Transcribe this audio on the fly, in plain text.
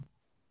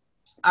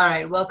All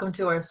right, welcome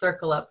to our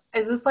circle up.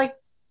 Is this like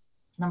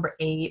number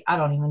 8? I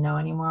don't even know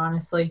anymore,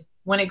 honestly.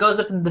 When it goes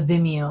up in the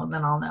Vimeo,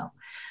 then I'll know.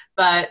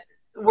 But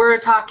we're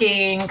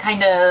talking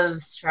kind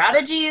of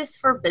strategies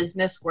for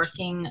business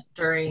working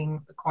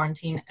during the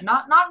quarantine, and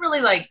not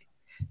really like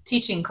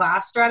teaching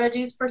class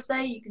strategies per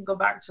se. You can go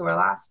back to our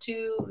last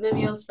 2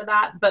 Vimeos for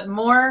that, but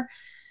more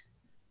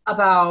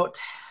about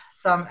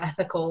some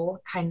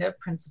ethical kind of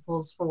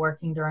principles for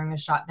working during a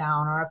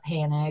shutdown or a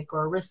panic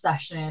or a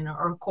recession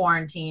or a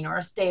quarantine or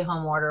a stay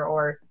home order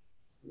or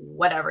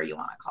whatever you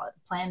want to call it,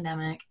 a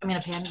pandemic,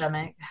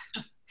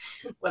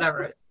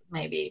 whatever it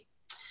may be.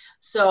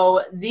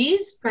 So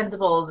these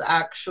principles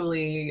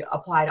actually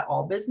apply to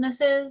all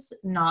businesses,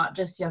 not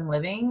just Young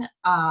Living.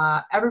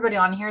 Everybody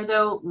on here,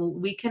 though,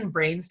 we can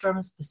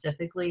brainstorm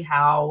specifically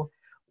how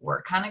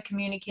we're kind of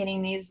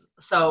communicating these.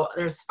 So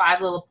there's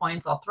 5 little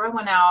points. I'll throw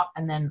one out,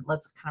 and then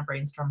let's kind of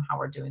brainstorm how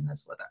we're doing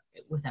this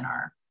within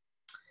our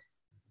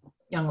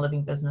Young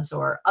Living business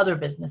or other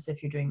business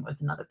if you're doing it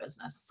with another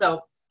business.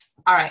 So,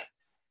 all right.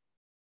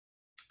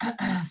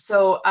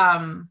 So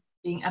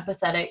being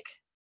empathetic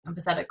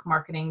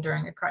marketing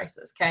during a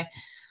crisis. Okay.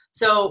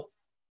 So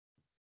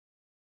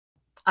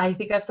I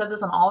think I've said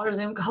this on all our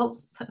Zoom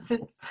calls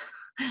since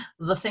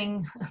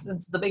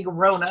the big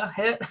Rona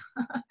hit.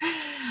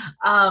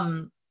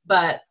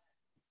 But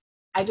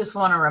I just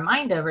want to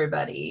remind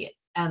everybody,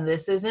 and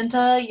this isn't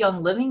a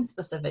Young Living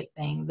specific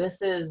thing.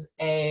 This is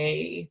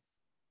a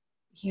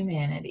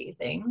humanity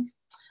thing.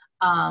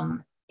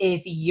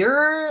 If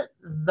you're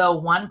the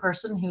one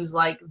person who's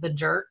like the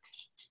jerk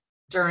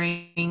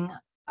during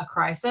a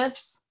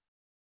crisis,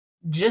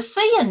 just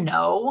so you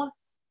know,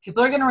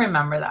 people are going to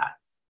remember that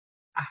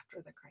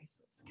after the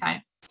crisis,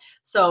 okay?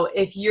 So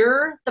if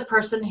you're the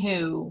person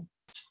who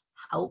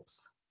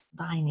helps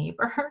thy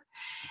neighbor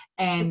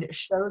and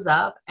shows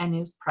up and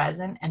is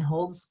present and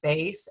holds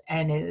space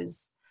and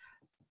is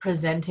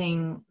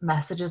presenting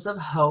messages of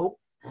hope,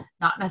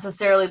 not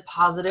necessarily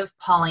positive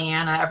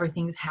Pollyanna,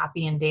 everything's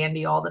happy and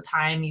dandy all the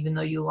time, even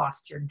though you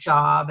lost your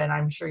job and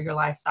I'm sure your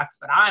life sucks,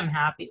 but I'm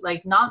happy.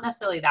 Like, not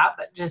necessarily that,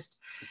 but just,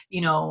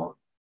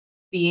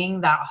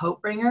 being that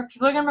hope bringer.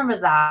 People are going to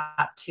remember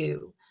that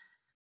too.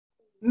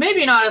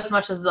 Maybe not as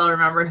much as they'll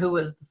remember who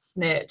was the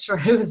snitch or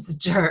who was the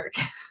jerk.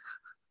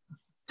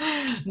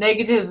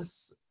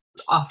 Negatives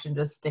often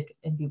just stick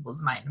in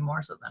people's mind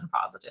more so than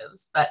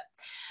positives. But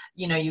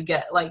you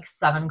get like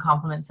 7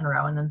 compliments in a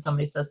row and then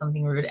somebody says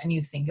something rude and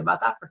you think about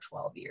that for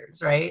 12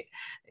 years, right?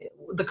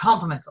 The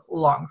compliment's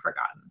long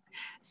forgotten.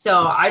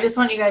 So I just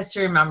want you guys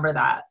to remember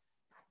that.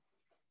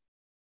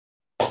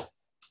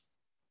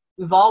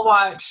 We've all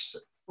watched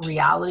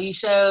reality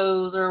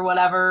shows or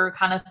whatever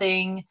kind of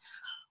thing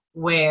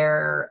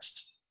where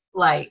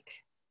like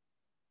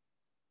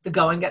the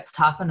going gets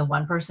tough and the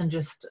one person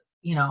just,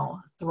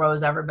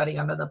 throws everybody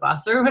under the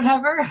bus or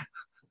whatever.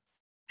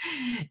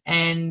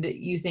 And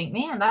you think,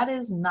 man, that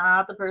is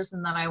not the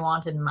person that I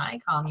want in my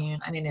commune.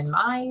 I mean, in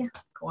my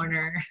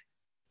corner,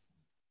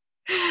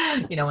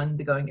 when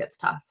the going gets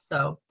tough.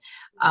 So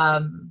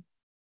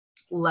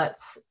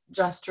let's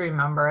just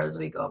remember as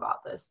we go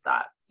about this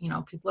that,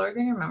 people are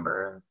going to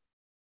remember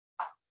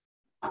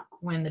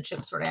when the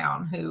chips were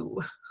down,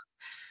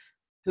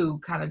 who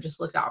kind of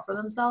just looked out for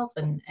themselves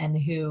and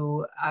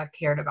who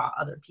cared about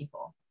other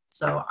people.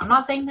 So I'm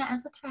not saying that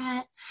as a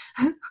threat.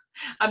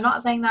 I'm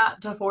not saying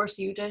that to force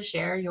you to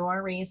share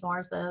your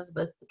resources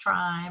with the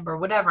tribe or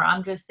whatever.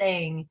 I'm just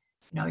saying,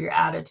 your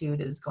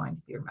attitude is going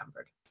to be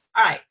remembered.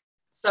 All right.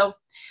 So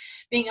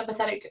being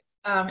empathetic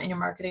in your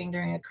marketing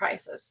during a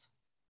crisis.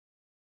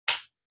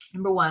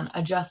 Number 1,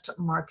 adjust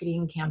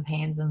marketing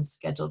campaigns and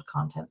scheduled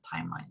content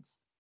timelines.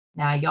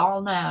 Now,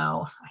 y'all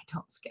know I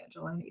don't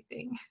schedule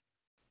anything.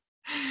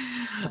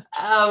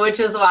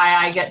 Which is why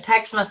I get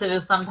text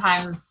messages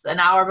sometimes an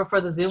hour before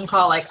the Zoom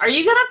call, like, are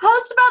you going to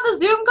post about the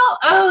Zoom call?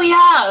 Oh,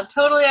 yeah,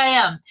 totally I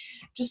am.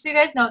 Just so you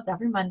guys know, it's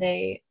every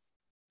Monday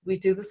we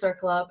do the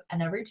circle up,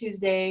 and every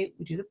Tuesday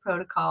we do the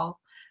protocol.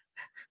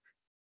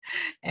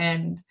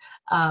 And,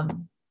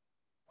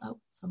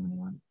 somebody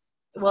won.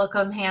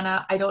 Welcome,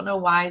 Hannah. I don't know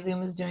why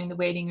Zoom is doing the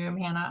waiting room,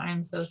 Hannah.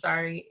 I'm so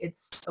sorry.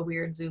 It's a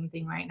weird Zoom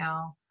thing right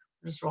now.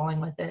 We're just rolling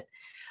with it.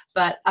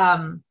 But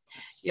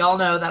y'all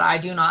know that I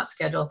do not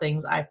schedule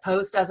things. I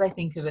post as I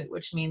think of it,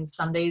 which means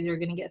some days you're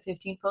going to get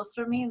 15 posts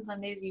from me and some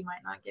days you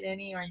might not get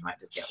any, or you might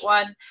just get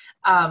 1.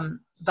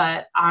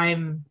 But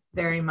I'm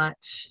very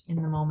much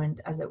in the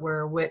moment, as it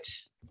were,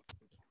 which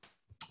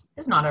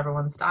is not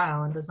everyone's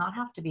style and does not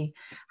have to be.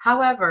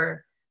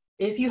 However,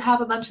 if you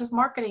have a bunch of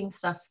marketing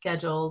stuff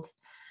scheduled,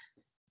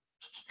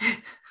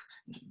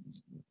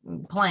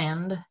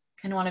 planned,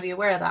 kind of want to be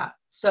aware of that.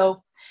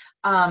 So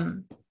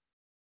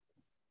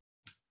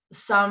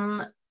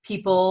some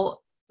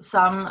people,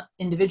 some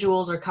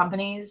individuals or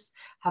companies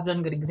have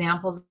done good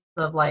examples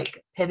of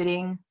like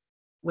pivoting,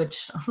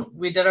 which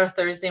we did our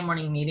Thursday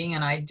morning meeting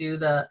and I do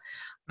the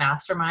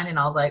mastermind and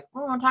I was like,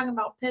 oh, I'm talking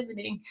about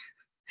pivoting.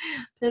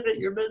 Pivot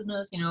your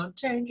business,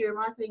 change your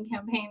marketing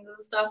campaigns and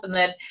stuff. And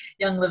then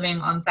Young Living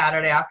on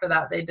Saturday after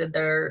that, they did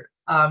their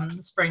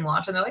spring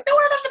launch and they're like, the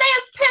word of the day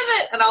is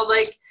pivot. And I was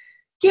like,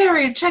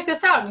 Gary, check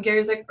this out. And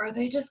Gary's like, are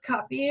they just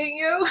copying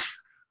you? I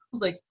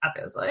was like,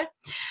 obviously.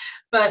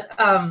 But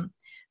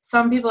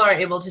some people are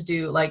able to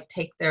do like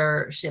take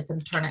their ship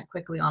and turn it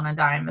quickly on a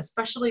dime,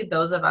 especially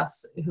those of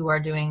us who are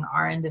doing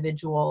our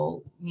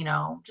individual, you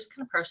know, just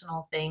kind of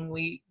personal thing.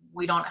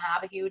 We don't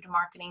have a huge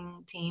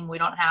marketing team. We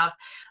don't have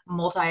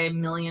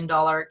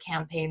multi-million-dollar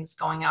campaigns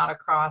going out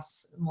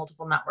across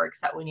multiple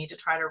networks that we need to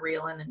try to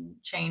reel in and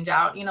change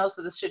out, you know,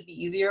 so this should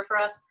be easier for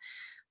us.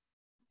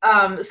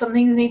 Some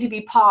things need to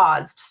be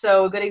paused.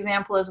 So a good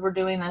example is we're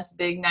doing this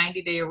big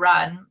 90-day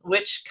run,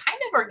 which kind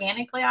of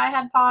organically I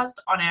had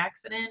paused on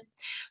accident,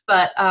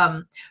 but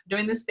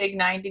doing this big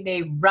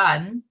 90-day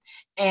run,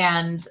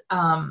 and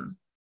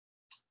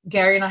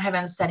Gary and I have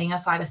been setting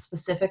aside a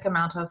specific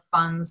amount of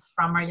funds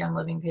from our Young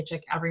Living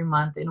Paycheck every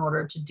month in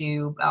order to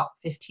do about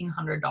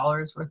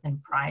 $1,500 worth in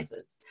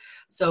prizes.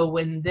 So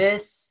when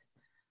this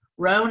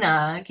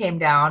Rona came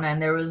down and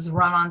there was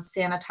run on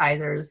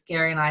sanitizers,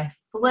 Gary and I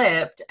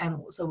flipped, and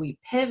so we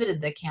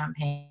pivoted the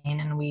campaign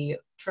and we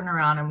turned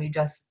around and we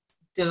just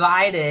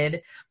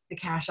divided the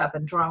cash up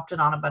and dropped it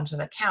on a bunch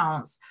of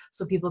accounts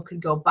so people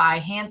could go buy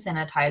hand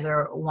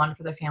sanitizer, one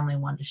for their family,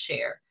 one to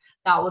share.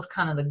 That was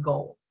kind of the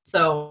goal.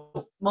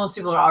 So most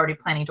people are already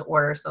planning to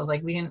order, so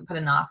like we didn't put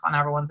enough on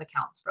everyone's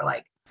accounts for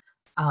like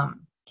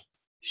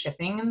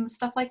shipping and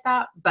stuff like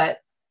that, but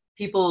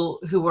people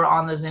who were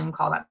on the Zoom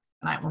call that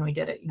night when we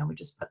did it, you know, we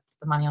just put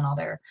the money on all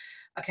their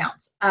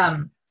accounts.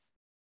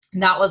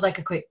 That was like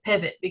a quick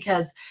pivot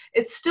because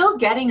it's still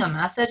getting a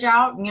message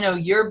out. You know,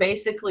 you're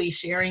basically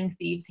sharing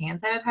Thieves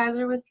hand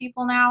sanitizer with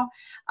people now.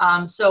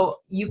 So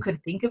you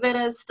could think of it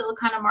as still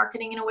kind of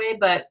marketing in a way,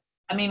 but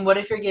I mean, what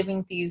if you're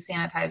giving Thieves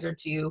sanitizer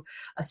to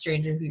a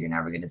stranger who you're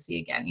never going to see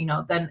again? You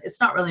know, then it's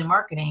not really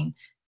marketing.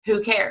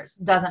 Who cares?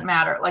 Doesn't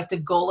matter. Like the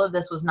goal of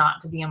this was not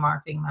to be a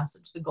marketing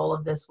message. The goal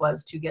of this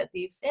was to get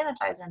Thieves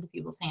sanitizer into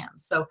people's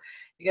hands. So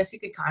I guess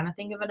you could kind of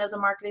think of it as a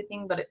marketing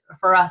thing, but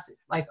for us,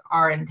 like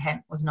our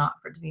intent was not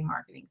for it to be a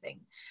marketing thing.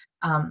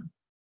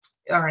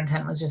 Our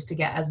intent was just to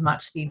get as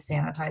much Thieves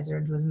sanitizer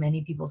into as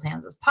many people's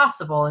hands as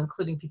possible,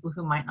 including people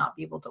who might not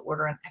be able to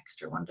order an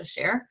extra one to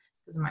share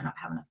because they might not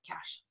have enough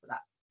cash for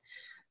that.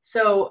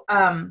 So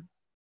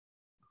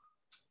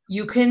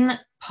you can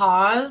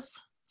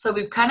pause. So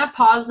we've kind of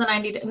paused the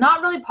 90-day,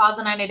 not really paused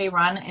the 90-day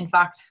run. In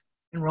fact,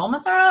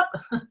 enrollments are up.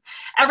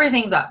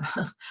 Everything's up.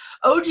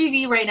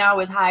 OGV right now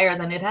is higher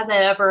than it has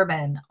ever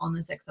been on the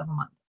 6th of a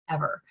month,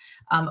 ever.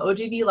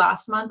 OGV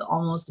last month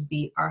almost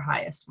beat our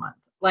highest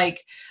month.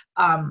 Like,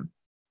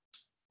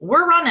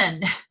 we're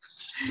running.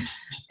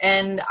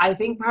 And I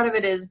think part of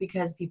it is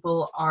because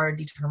people are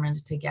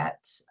determined to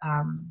get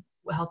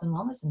health and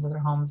wellness into their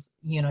homes.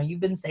 You know,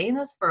 you've been saying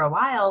this for a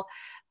while.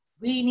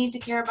 We need to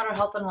care about our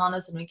health and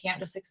wellness, and we can't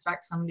just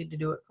expect somebody to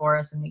do it for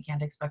us, and we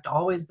can't expect to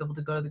always be able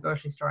to go to the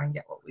grocery store and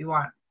get what we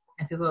want.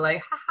 And people are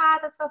like, haha,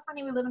 that's so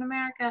funny, we live in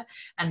America.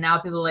 And now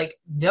people are like,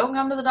 don't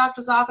come to the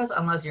doctor's office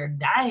unless you're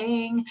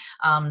dying.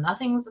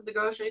 Nothing's at the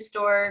grocery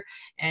store,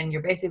 and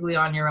you're basically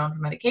on your own for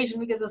medication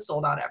because it's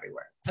sold out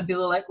everywhere. And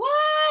people are like,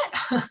 what?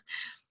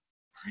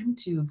 Time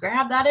to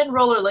grab that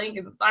enroller link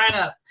and sign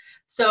up.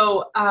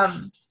 So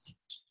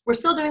we're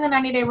still doing the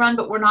 90-day run,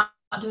 but we're not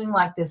doing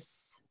like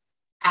this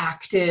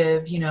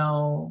active, you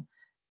know,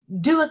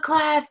 do a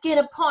class, get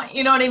a point,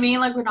 you know what I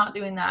mean? Like we're not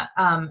doing that.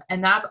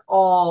 And that's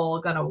all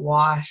gonna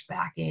wash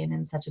back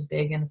in such a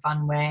big and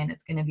fun way. And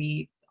it's gonna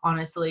be,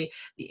 honestly,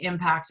 the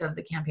impact of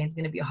the campaign is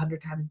gonna be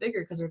 100 times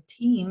bigger because our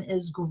team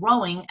is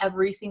growing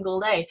every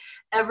single day.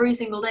 Every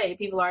single day,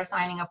 people are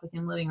signing up with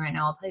Young Living right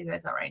now. I'll tell you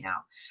guys that right now.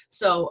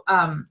 So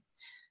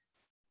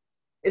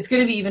it's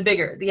gonna be even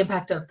bigger, the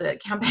impact of the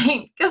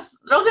campaign, because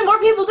there'll be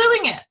more people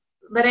doing it.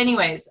 But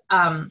anyways,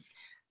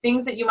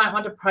 things that you might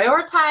want to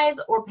prioritize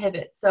or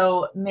pivot.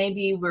 So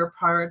maybe we're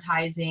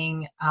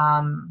prioritizing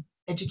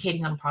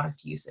educating on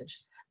product usage.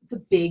 It's a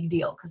big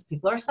deal because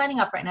people are signing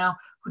up right now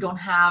who don't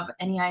have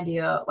any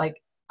idea.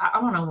 Like, I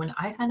don't know, when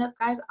I signed up,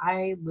 guys,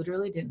 I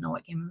literally didn't know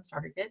what came in the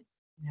starter kit.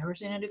 Never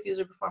seen a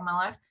diffuser before in my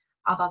life.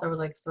 I thought there was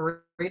like 3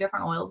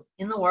 different oils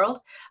in the world.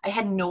 I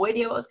had no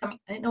idea what was coming.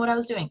 I didn't know what I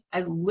was doing. I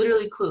was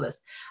literally clueless.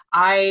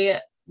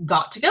 I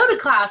got to go to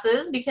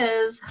classes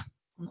because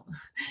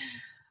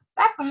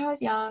back when I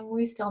was young,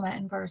 we still met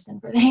in person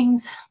for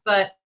things,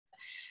 but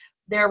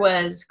there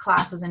was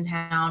classes in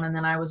town, and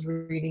then I was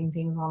reading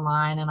things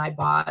online, and I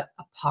bought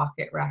a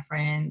pocket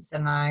reference,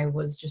 and I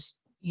was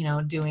just, you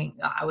know,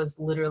 I was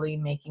literally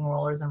making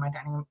rollers in my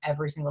dining room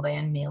every single day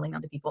and mailing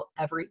them to people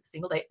every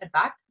single day. In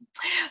fact,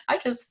 I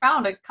just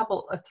found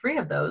 3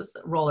 of those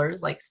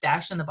rollers like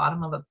stashed in the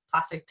bottom of a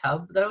plastic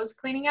tub that I was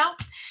cleaning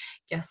out.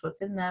 Guess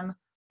what's in them?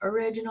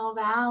 Original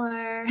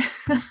Valor.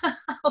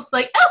 I was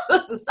like,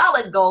 oh,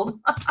 solid gold.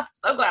 I'm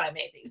so glad I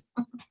made these.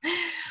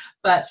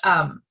 But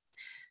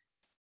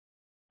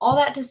all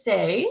that to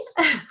say,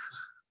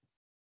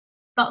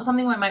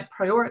 something we might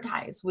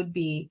prioritize would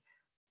be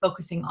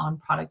focusing on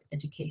product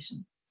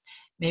education.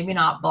 Maybe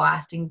not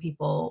blasting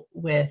people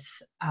with,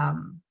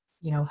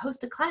 you know,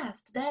 host a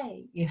class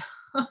today. You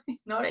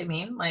know what I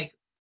mean? Like,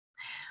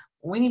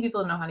 we need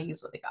people to know how to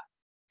use what they got.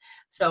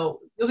 So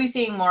you'll be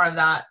seeing more of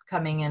that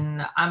coming,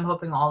 and I'm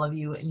hoping all of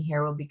you in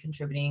here will be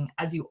contributing,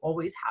 as you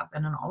always have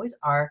been and always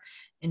are,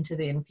 into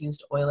the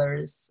Infused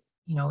Oilers,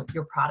 you know,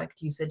 your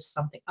product usage,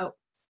 something. Oh,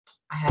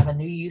 I have a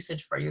new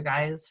usage for you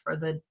guys for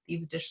the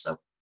Thieves dish soap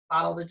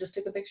bottles. I just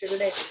took a picture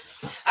today.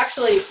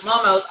 Actually,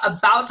 Momo's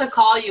about to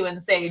call you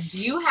and say, do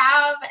you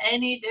have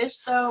any dish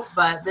soap?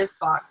 But this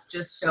box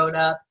just showed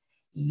up.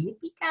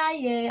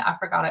 Yippee-ki-yay. I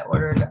forgot I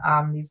ordered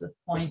these with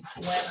points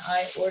when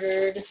I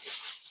ordered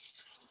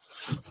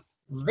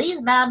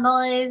these bad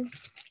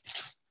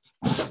boys.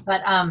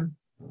 But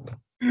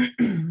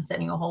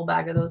sending a whole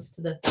bag of those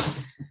to the...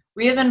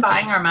 We have been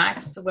buying our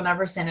Max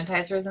whenever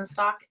sanitizer is in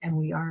stock, and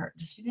we are,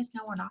 just so you guys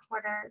know, we're not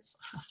hoarders.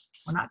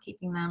 We're not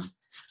keeping them.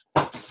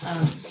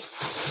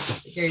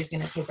 Gary's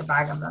going to take a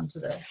bag of them to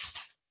the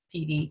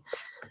PD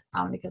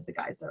because the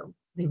guys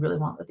they really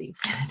want the Thieves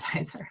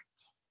sanitizer.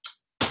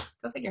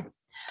 Go figure.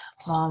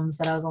 Mom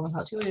said I was almost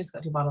out too. We just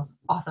got 2 bottles.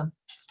 Awesome.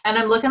 And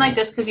I'm looking like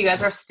this because you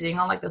guys are sitting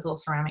on like this little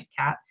ceramic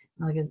cat,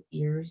 and like his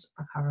ears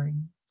are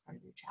covering part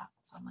of your chat.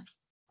 So I'm like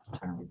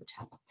trying to read the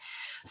chat.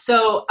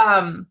 So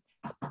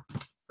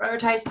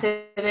prioritize,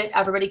 pivot.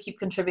 Everybody keep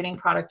contributing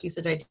product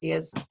usage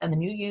ideas and the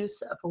new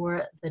use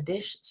for the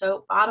dish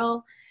soap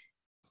bottle.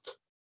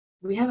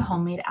 We have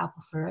homemade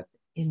apple syrup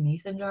in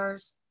mason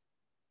jars.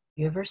 Have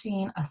you ever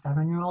seen a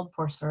 7-year-old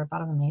pour syrup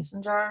out of a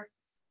mason jar?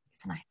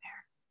 It's a nightmare.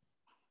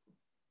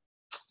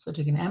 So I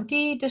took an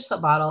empty dish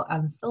soap bottle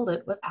and filled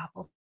it with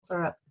apple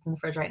syrup. It's in the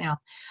fridge right now.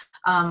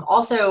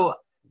 Also,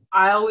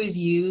 I always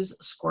use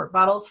squirt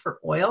bottles for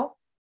oil.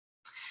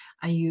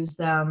 I use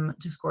them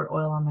to squirt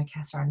oil on my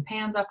cast iron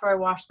pans after I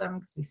wash them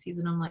because we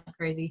season them like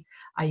crazy.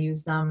 I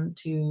use them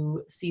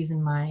to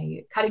season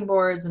my cutting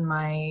boards and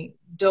my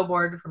dough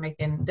board for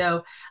making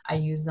dough. I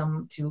use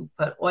them to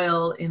put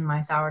oil in my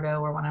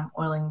sourdough, or when I'm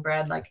oiling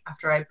bread, like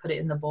after I put it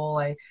in the bowl,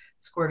 I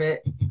squirt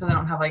it because I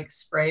don't have like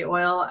spray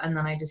oil, and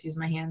then I just use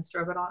my hands to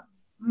rub it on.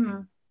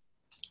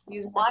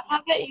 Why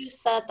haven't you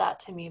said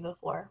that to me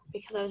before?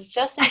 Because I was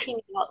just thinking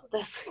about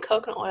this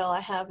coconut oil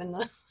I have in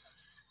the...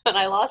 And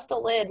I lost the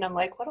lid, and I'm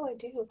like, what do I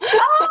do?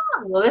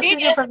 Well, this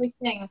is your perfect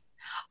thing.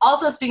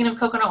 Also, speaking of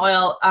coconut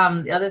oil,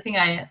 the other thing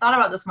I thought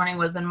about this morning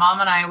was when Mom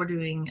and I were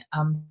doing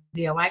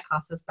DIY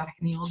classes back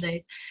in the old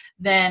days,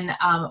 then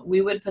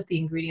we would put the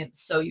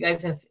ingredients. So you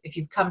guys, if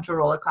you've come to a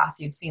roller class,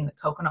 you've seen the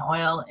coconut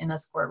oil in a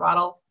squirt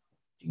bottle.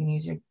 You can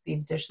use your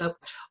Thieves dish soap,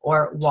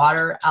 or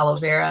water, aloe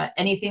vera,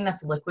 anything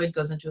that's liquid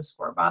goes into a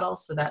squirt bottle,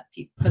 so that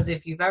because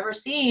if you've ever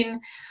seen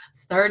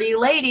 30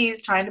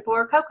 ladies trying to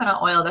pour coconut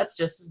oil, that's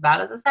just as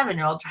bad as a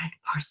 7-year-old trying to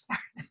pour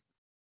syrup.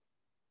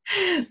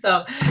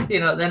 So, you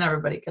know, then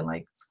everybody can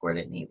like squirt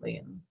it neatly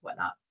and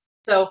whatnot.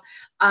 So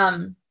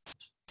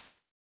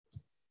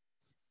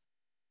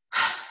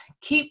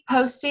keep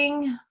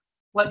posting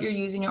what you're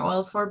using your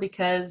oils for,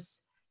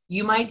 because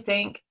you might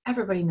think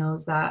everybody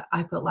knows that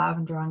I put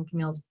lavender on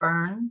Camille's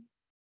burn.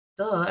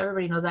 Duh,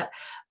 everybody knows that.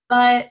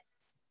 But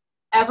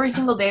every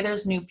single day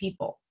there's new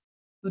people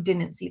who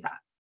didn't see that.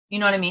 You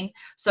know what I mean?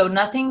 So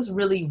nothing's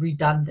really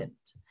redundant.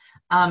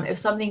 If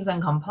something's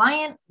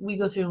uncompliant, we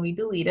go through and we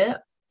delete it.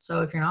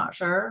 So if you're not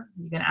sure,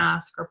 you can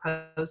ask or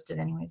post it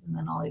anyways, and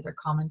then I'll either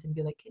comment and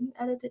be like, can you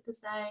edit it to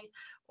say?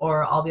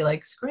 Or I'll be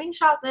like,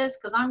 screenshot this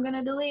because I'm going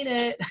to delete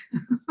it.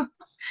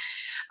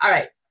 All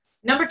right.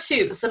 Number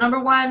 2. So number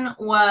 1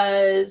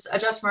 was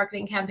adjust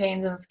marketing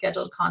campaigns and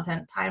scheduled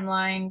content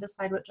timeline.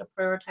 Decide what to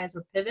prioritize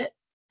or pivot.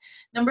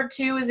 Number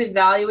 2 is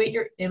evaluate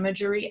your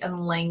imagery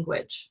and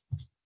language.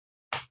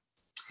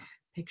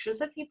 Pictures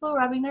of people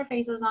rubbing their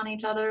faces on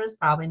each other is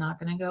probably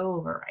not going to go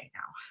over right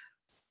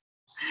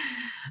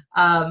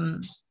now.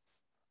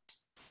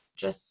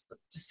 Just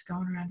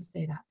going around to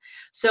say that.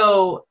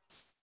 So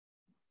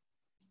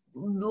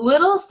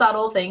little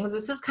subtle things.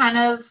 This is kind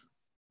of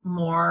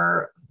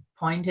more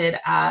pointed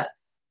at,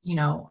 you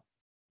know,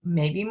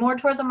 maybe more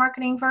towards a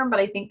marketing firm, but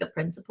I think the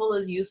principle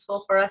is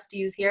useful for us to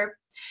use here.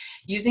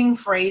 Using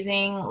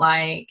phrasing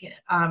like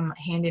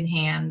hand in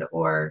hand,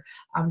 or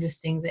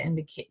just things that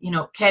indicate, you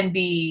know,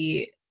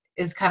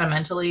 is kind of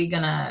mentally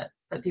gonna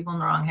put people in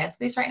the wrong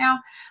headspace right now.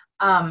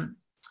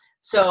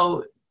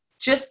 So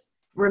just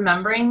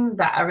remembering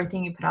that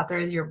everything you put out there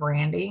is your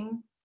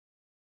branding.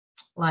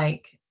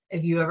 Like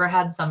if you ever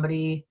had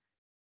somebody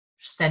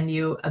send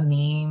you a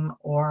meme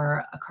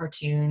or a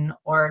cartoon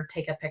or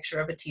take a picture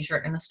of a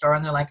t-shirt in the store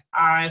and they're like,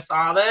 I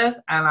saw this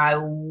and I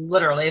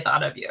literally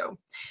thought of you.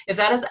 If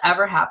that has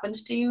ever happened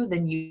to you,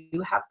 then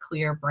you have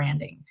clear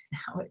branding.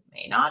 Now it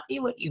may not be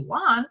what you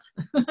want,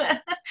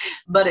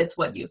 but it's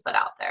what you've put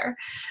out there.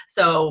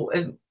 So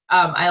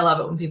I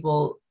love it when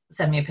people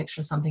send me a picture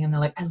of something and they're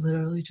like, I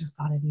literally just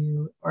thought of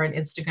you. Or an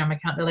Instagram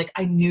account, they're like,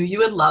 I knew you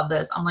would love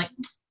this. I'm like,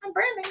 I'm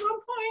branding on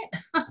point.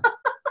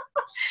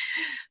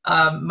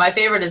 My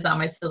favorite is that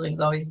my siblings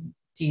always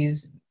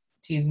tease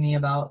me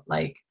about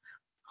like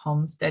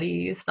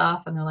homesteady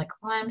stuff, and they're like,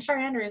 well, I'm sure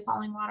Andrea is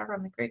hauling water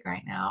from the creek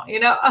right now, you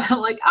know. I'm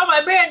like, oh,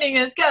 my branding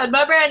is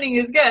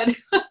good,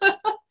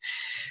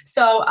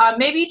 So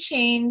maybe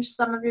change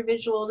some of your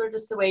visuals or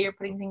just the way you're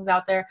putting things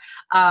out there.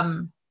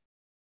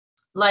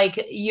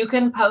 Like you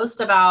can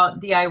post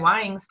about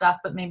DIYing stuff,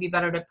 but maybe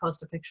better to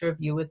post a picture of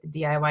you with the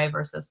DIY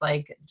versus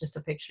like just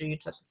a picture you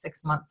took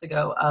 6 months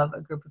ago of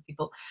a group of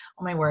people.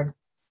 Oh my word,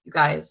 you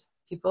guys,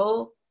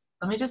 people,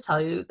 let me just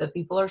tell you that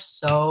people are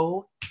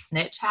so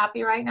snitch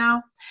happy right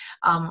now.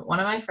 One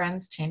of my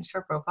friends changed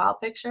her profile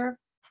picture,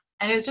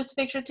 and it's just a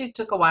picture she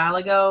took a while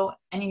ago,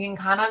 and you can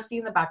kind of see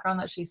in the background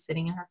that she's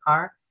sitting in her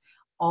car.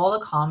 All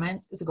the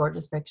comments, it's a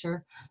gorgeous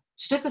picture.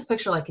 She took this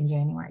picture like in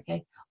January,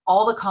 okay?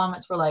 All the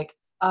comments were like,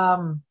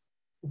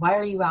 why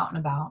are you out and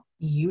about?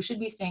 You should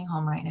be staying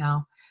home right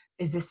now.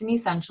 Is this an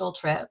essential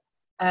trip?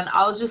 And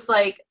I was just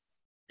like,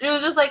 it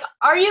was just like,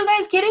 are you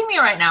guys kidding me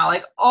right now?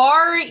 Like,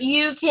 are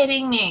you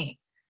kidding me?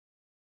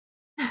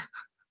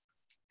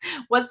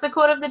 What's the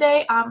quote of the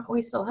day?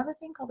 We still have a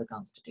thing called the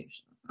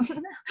Constitution.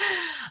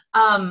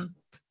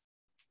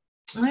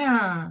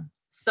 Yeah.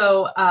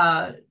 So,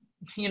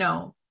 you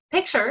know,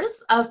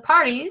 pictures of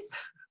parties,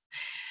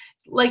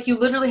 like you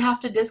literally have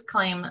to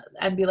disclaim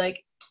and be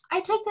like, I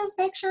took this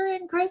picture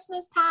in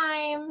Christmas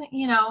time,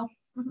 you know,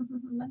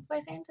 that's why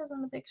Santa's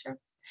in the picture.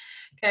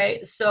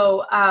 Okay,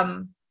 so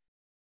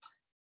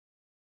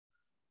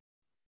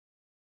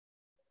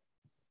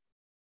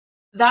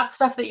that's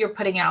stuff that you're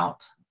putting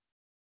out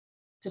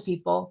to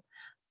people.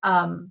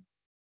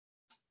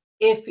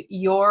 If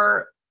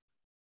your,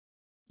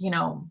 you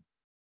know,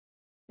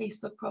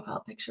 Facebook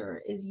profile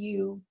picture is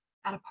you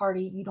at a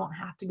party, you don't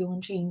have to go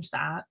and change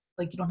that.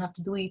 Like you don't have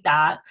to delete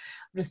that.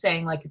 I'm just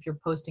saying, like if you're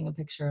posting a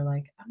picture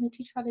like, I'm gonna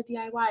teach you how to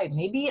DIY,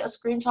 maybe a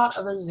screenshot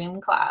of a Zoom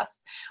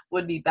class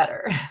would be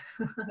better.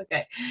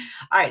 Okay.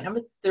 All right,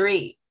 number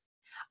 3.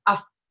 I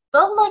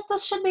felt like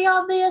this should be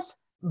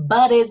obvious,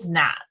 but it's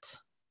not,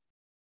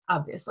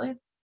 obviously.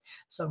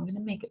 So I'm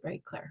gonna make it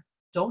very clear.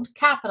 Don't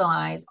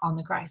capitalize on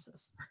the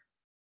crisis.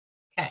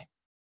 Okay.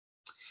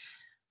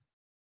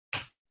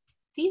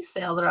 These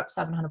sales are up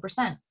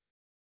 700%.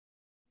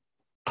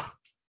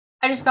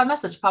 I just got a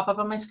message pop up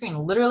on my screen.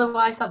 Literally while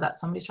I said that,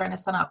 somebody's trying to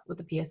sign up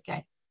with a PSK.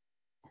 I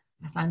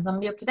signed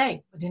somebody up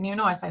today. I didn't even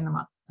know I signed them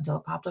up until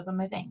it popped up on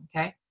my thing,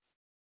 okay?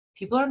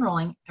 People are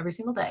enrolling every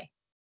single day.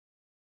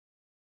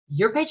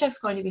 Your paycheck's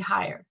going to be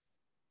higher.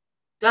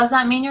 Does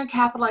that mean you're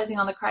capitalizing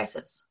on the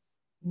crisis?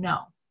 No.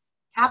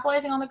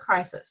 Capitalizing on the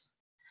crisis.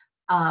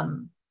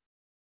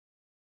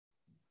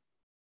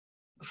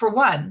 For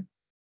one,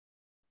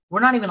 we're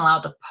not even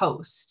allowed to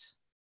post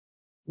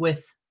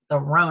with the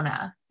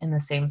Rona in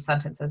the same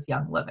sentence as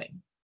Young Living,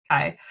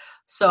 okay?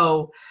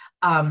 So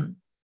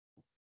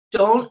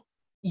don't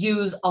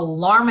use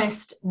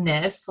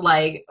alarmistness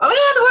like, oh my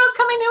God, the world's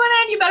coming to an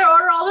end, you better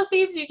order all the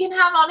thieves you can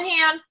have on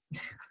hand.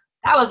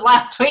 That was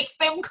last week's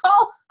Zoom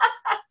call.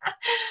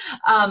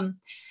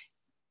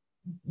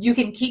 You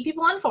can keep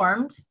people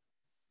informed,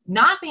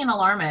 not be an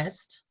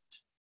alarmist,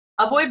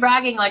 avoid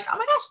bragging like, oh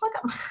my gosh, look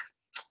at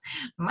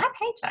my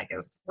paycheck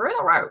is through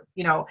the roof.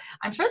 You know,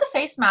 I'm sure the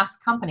face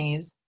mask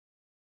companies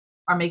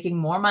are making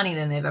more money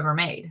than they've ever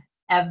made,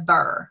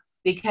 ever,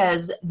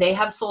 because they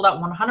have sold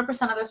out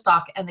 100% of their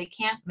stock and they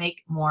can't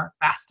make more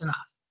fast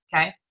enough,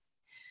 okay?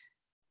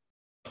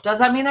 Does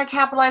that mean they're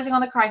capitalizing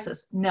on the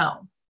crisis?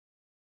 No.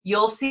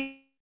 You'll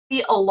see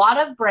a lot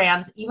of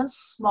brands, even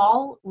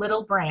small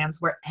little brands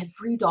where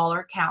every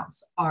dollar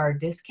counts, are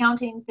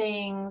discounting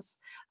things,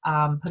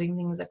 putting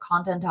things of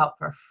content out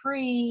for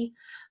free,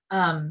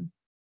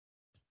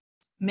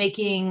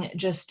 making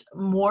just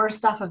more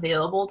stuff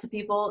available to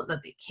people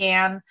that they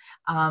can.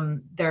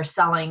 They're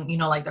selling, you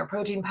know, like their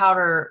protein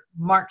powder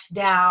marks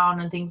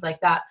down and things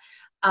like that.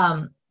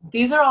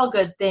 These are all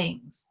good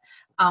things.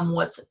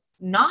 What's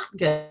not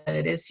good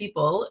is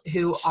people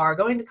who are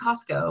going to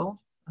Costco.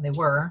 They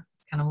were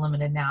kind of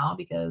limited now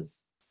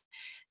because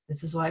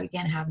this is why we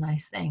can't have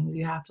nice things.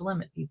 You have to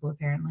limit people,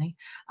 apparently.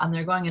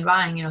 They're going and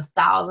buying, you know,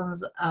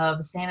 thousands of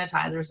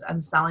sanitizers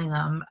and selling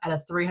them at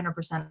a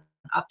 300%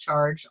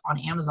 upcharge on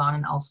Amazon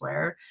and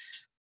elsewhere.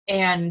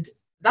 And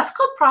that's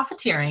called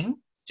profiteering,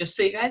 just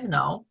so you guys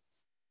know.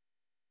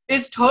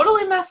 It's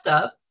totally messed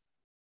up.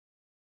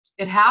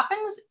 It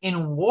happens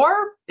in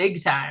war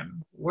big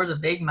time. War's a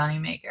big money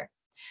maker.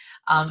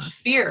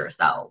 Fear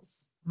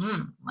sells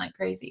like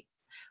crazy.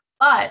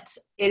 But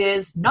it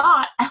is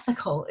not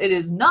ethical. It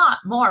is not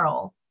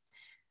moral.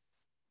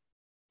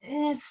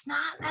 It's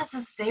not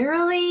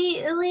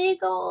necessarily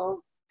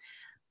illegal.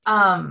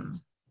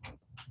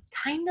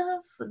 Kind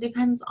of. It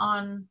depends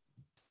on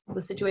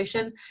the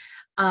situation.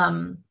 We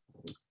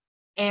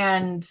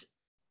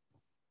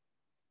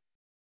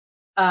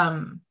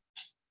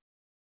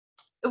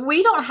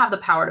don't have the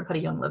power to put a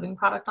Young Living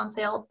product on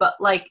sale, but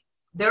like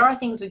there are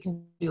things we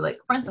can do. Like,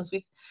 for instance,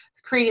 we've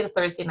created a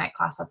Thursday night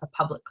class that's a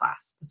public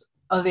class. It's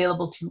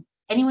available to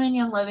anyone in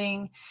Young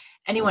Living,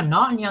 anyone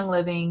not in Young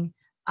Living.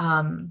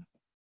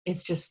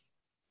 It's just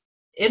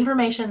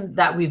information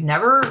that we've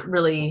never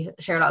really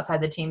shared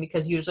outside the team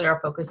because usually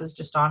our focus is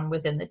just on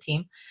within the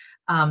team.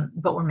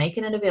 But we're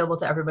making it available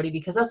to everybody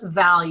because that's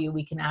value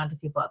we can add to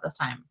people at this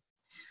time.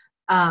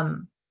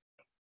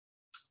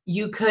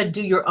 You could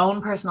do your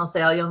own personal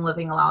sale. Young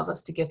Living allows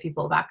us to give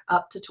people back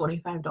up to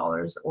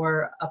 $25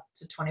 or up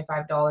to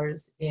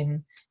 $25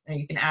 in,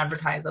 you can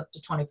advertise up to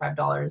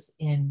 $25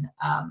 in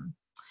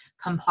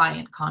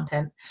compliant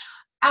content.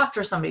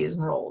 After somebody is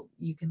enrolled,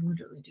 you can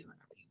literally do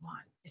whatever you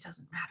want. It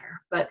doesn't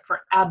matter. But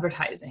for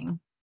advertising,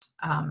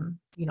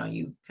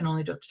 you can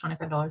only do up to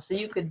 $25. So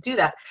you could do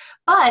that.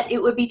 But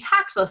it would be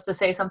tactless to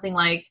say something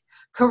like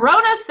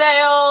Corona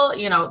sale.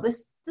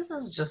 This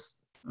is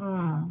just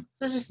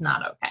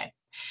not okay.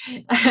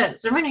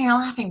 Serena, you're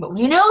laughing, but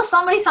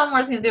somebody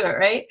somewhere's gonna do it,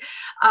 right?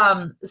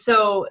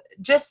 So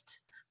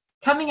just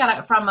coming at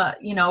it from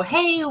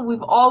hey,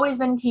 we've always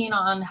been keen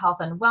on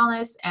health and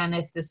wellness, and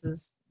if this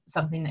is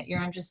something that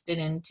you're interested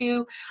in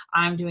too,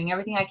 I'm doing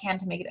everything I can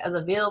to make it as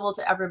available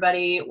to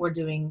everybody. We're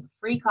doing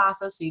free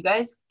classes, so you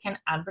guys can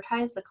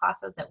advertise the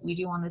classes that we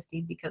do on this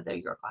team because they're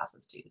your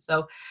classes too.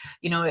 So,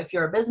 if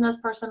you're a business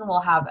person,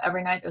 we'll have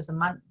every night there's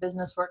a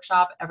business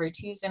workshop. Every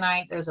Tuesday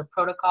night there's a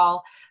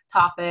protocol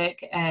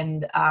topic,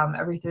 and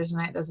every Thursday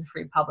night there's a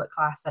free public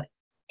class that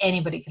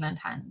anybody can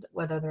attend,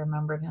 whether they're a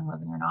member of Young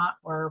Living or not,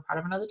 or part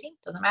of another team,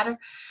 doesn't matter.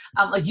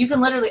 You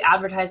can literally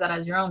advertise that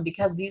as your own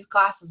because these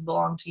classes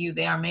belong to you.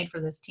 They are made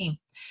for this team.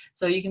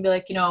 So you can be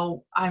like,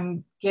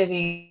 I'm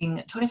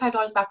giving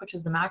 $25 back, which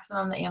is the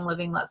maximum that Young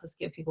Living lets us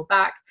give people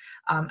back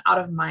out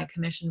of my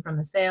commission from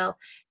the sale.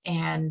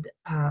 And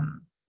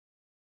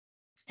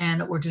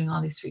we're doing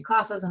all these free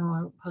classes, and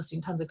we're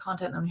posting tons of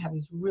content, and we have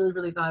these really,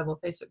 really valuable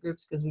Facebook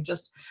groups because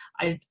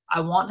I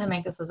want to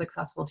make this as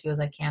accessible to you as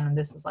I can. And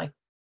this is like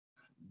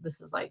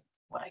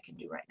what I can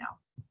do right now.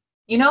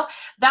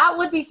 That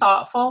would be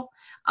thoughtful.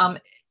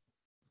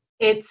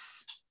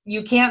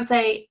 You can't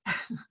say,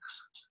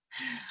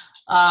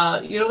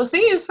 the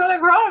thieves for the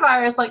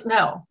coronavirus. Like,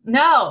 no,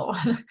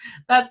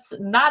 that's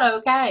not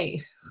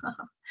okay.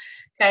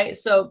 Okay,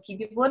 so keep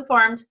people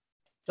informed.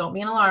 Don't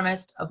be an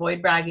alarmist.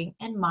 Avoid bragging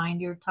and mind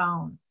your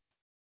tone.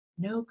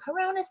 No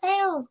Corona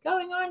sales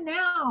going on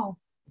now.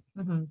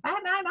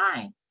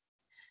 Bye.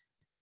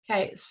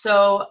 Okay,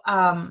 so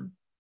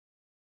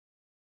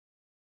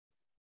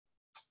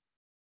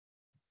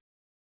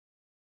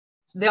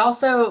they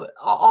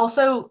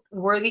also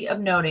worthy of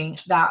noting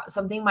that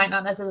something might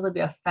not necessarily be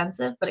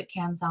offensive, but it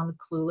can sound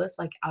clueless,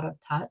 like out of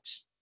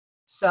touch.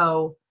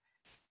 So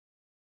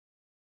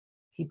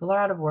people are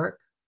out of work.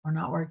 We're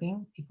not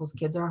working. People's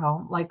kids are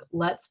home. Like,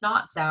 let's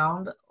not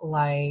sound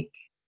like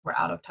we're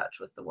out of touch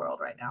with the world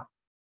right now.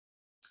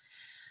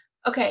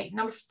 Okay,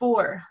 number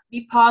 4,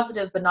 be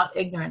positive but not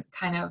ignorant,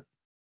 kind of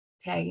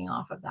tagging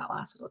off of that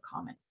last little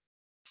comment.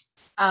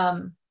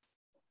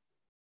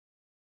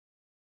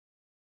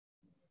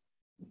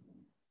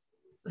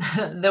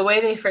 The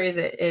way they phrase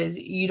it is,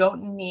 you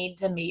don't need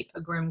to meet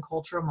a grim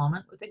cultural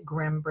moment with a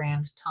grim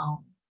brand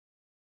tone.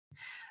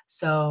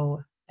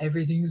 So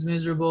everything's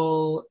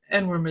miserable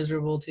and we're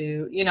miserable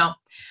too,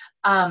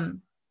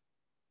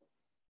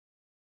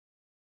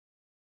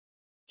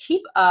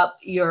 keep up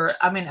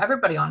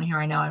everybody on here,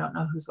 I know, I don't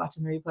know who's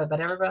watching the replay, but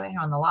everybody here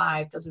on the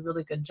live does a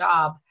really good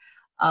job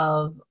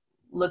of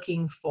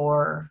looking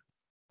for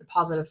the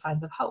positive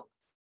signs of hope.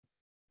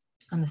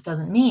 And this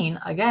doesn't mean,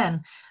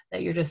 again,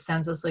 that you're just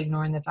senselessly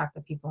ignoring the fact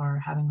that people are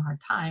having a hard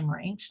time or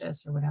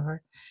anxious or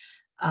whatever.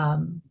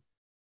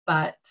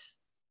 But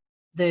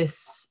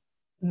this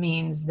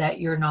means that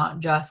you're not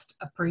just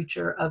a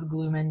preacher of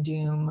gloom and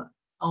doom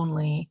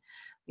only,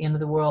 the end of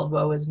the world,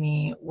 woe is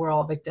me, we're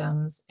all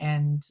victims,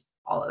 and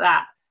all of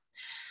that.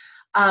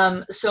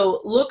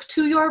 So look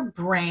to your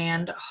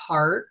brand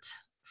heart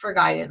for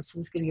guidance. So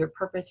this could be your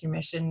purpose, your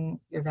mission,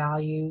 your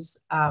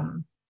values.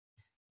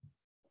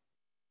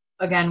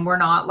 Again, we're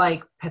not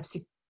like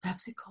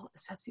Pepsi-Cola.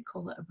 Is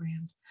Pepsi-Cola a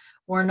brand?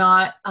 We're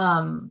not,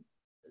 or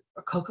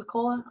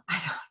Coca-Cola? I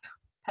don't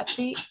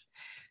know.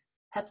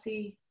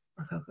 Pepsi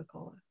or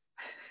Coca-Cola?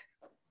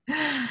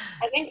 I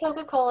think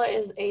Coca-Cola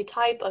is a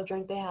type of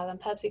drink they have, and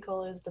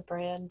Pepsi-Cola is the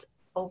brand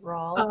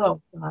overall.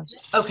 Oh, gosh.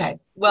 Okay.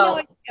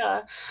 Well,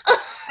 no,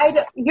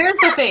 here's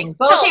the thing.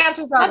 Both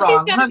answers are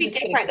wrong. It's got to be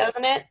different,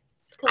 doesn't it?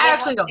 I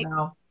actually don't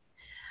know.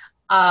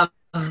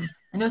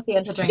 I know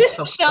Santa drinks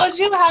Coca-Cola. Shows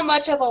you how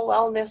much of a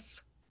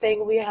wellness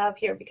thing we have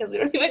here because we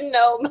don't even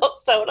know milk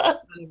soda. I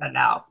don't even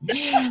know.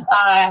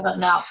 I don't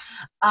know.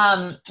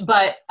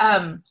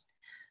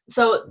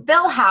 So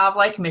they'll have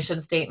like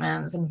mission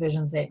statements and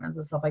vision statements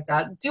and stuff like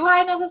that. Do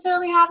I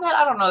necessarily have that?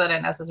 I don't know that I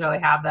necessarily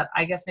have that.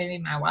 I guess maybe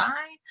my why,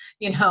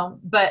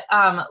 but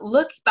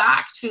look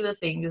back to the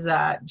things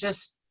that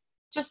just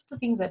the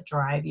things that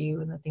drive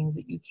you and the things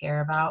that you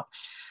care about.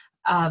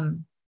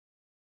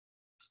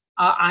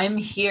 I'm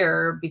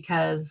here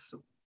because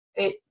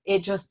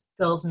it just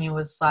fills me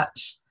with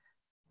such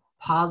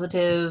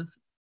positive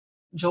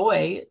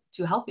joy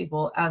to help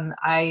people. And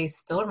I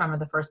still remember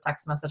the first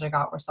text message I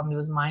got where somebody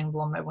was mind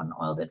blown by what an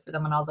oil did for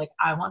them. And I was like,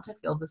 I want to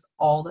feel this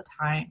all the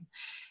time.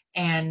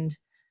 And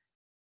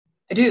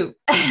I do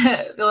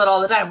feel it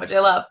all the time, which I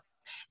love.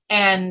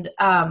 And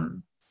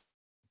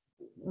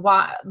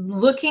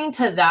looking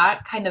to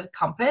that kind of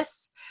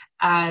compass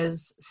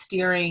as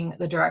steering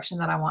the direction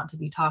that I want to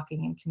be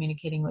talking and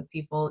communicating with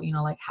people, you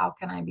know, like how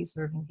can I be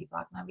serving people?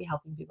 How can I be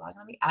helping people? How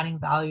can I be adding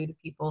value to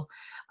people?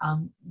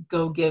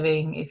 Go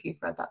Giving, if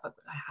you've read that book,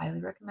 I highly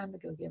recommend The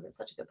Go Giver. It's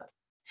such a good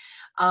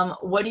book.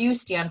 What do you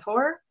stand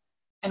for?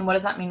 And what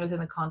does that mean within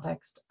the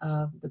context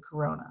of the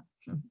corona,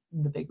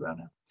 the big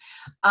Rona?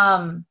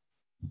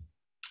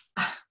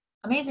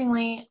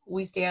 Amazingly,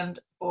 we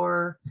stand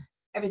for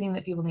everything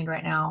that people need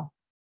right now.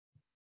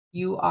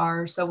 You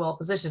are so well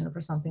positioned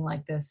for something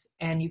like this.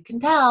 And you can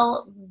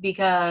tell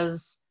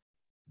because,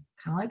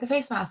 kind of like the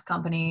face mask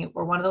company,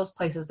 we're one of those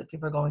places that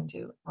people are going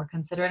to. We're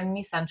considered an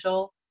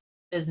essential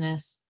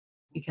business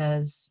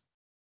because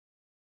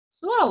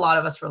it's what a lot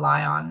of us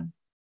rely on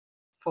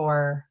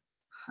for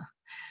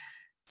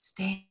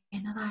staying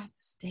alive,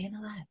 staying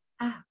alive.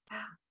 Ah,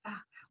 ah,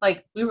 ah.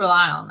 Like, we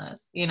rely on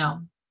this, you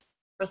know.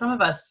 For some of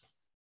us,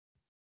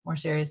 more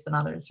serious than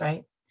others,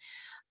 right?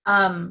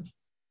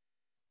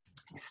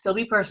 Still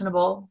be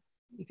personable.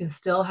 You can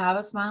still have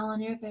a smile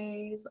on your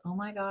face. Oh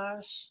my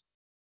gosh.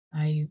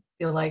 I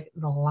feel like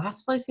the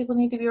last place people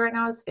need to be right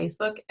now is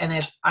Facebook. And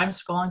if I'm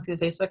scrolling through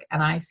Facebook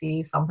and I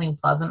see something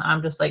pleasant,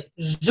 I'm just like,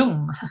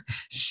 zoom,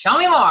 show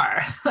me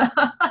more.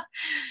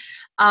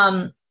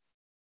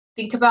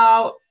 Think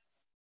about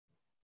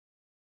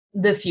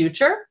the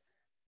future.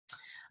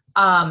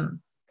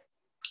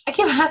 I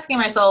keep asking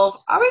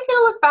myself, are we going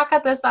to look back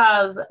at this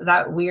as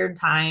that weird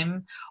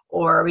time,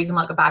 or we can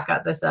look back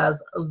at this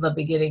as the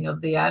beginning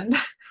of the end?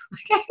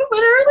 Like, I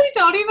literally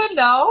don't even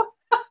know.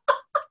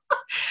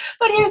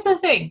 But here's the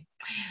thing.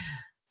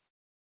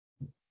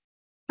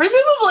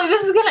 Presumably,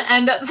 this is going to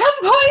end at some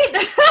point.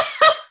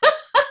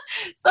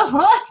 So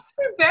let's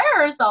prepare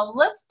ourselves.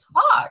 Let's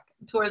talk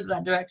towards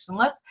that direction.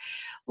 Let's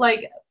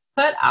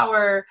put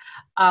our,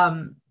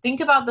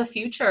 think about the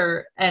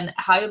future and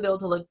how you'll be able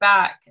to look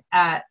back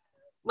at,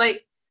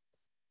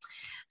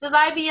 does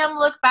IBM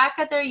look back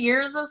at their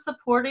years of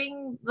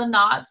supporting the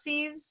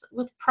Nazis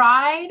with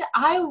pride?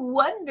 I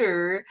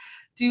wonder,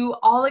 do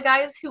all the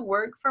guys who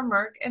work for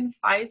Merck and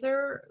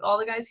Pfizer, all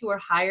the guys who were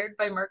hired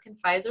by Merck and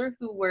Pfizer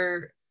who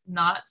were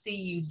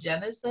Nazi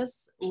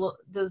eugenicists, do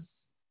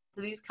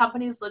these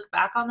companies look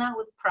back on that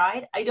with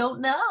pride? I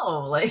don't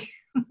know.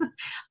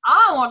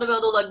 I want to be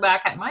able to look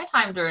back at my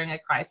time during a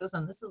crisis,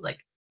 and this is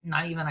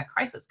not even a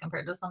crisis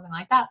compared to something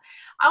like that.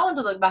 I want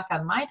to look back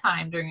on my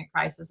time during a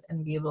crisis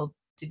and be able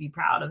to be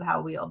proud of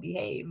how we all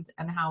behaved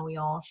and how we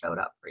all showed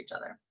up for each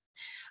other.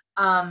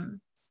 And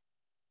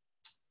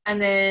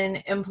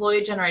then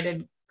employee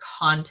generated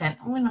content.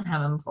 We don't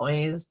have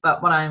employees,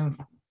 but what I'm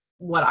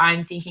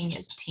thinking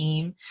is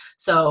team.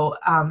 So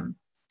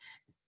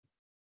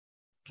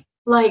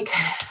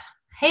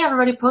hey,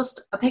 everybody,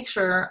 post a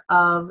picture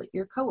of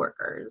your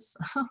coworkers.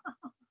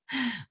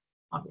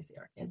 Obviously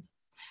our kids.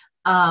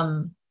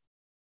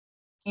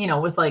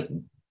 With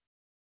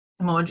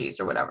emojis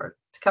or whatever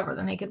to cover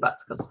their naked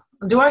butts, because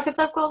do our kids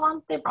have clothes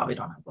on? They probably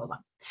don't have clothes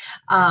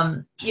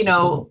on.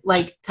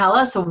 Tell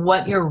us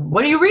what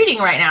are you reading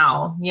right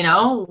now?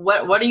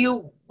 What are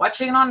you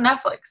watching on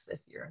Netflix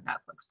if you're a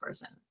Netflix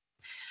person?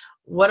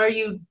 What are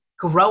you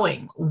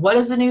growing? What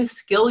is a new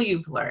skill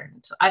you've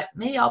learned?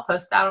 Maybe I'll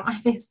post that on my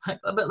Facebook,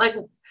 but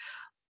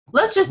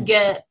let's just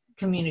get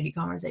community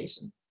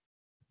conversation.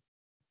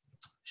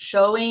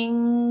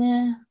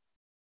 Showing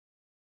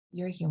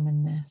your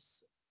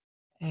humanness.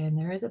 And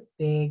there is a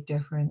big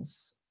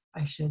difference,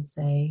 I should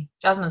say.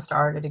 Jasmine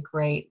Star did a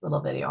great little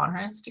video on her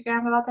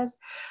Instagram about this.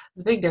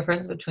 There's a big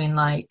difference between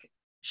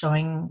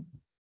showing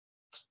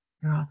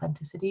your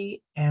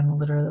authenticity and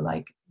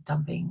literally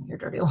dumping your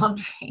dirty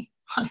laundry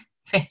on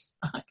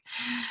Facebook.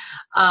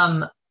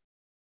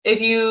 If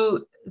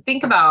you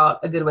think about,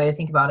 a good way to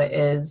think about it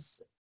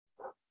is,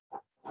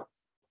 do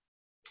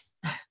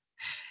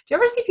you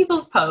ever see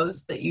people's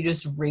posts that you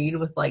just read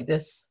with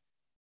this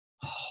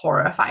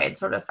horrified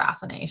sort of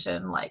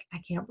fascination? I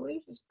can't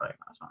believe she's putting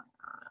that on.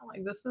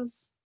 This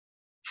is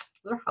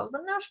her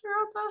husband now, she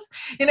wrote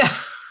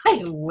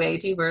this? Way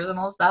too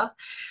personal stuff.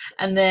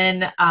 And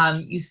then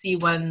you see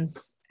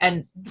ones,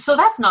 and so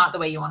that's not the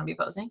way you want to be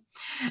posting.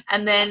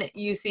 And then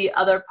you see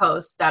other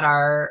posts that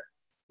are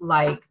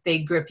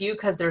they grip you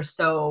because they're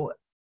so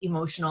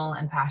emotional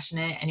and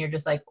passionate, and you're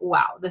just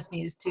wow, this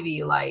needs to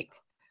be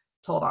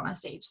told on a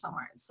stage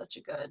somewhere. It's such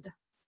a good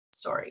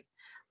story.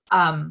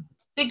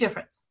 Big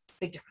difference.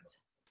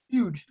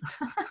 Huge.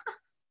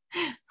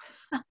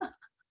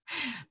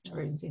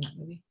 Never even seen that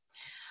movie.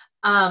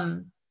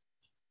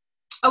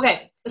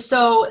 Okay,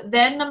 so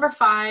then number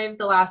 5,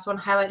 the last one,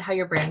 highlight how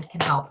your brand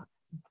can help.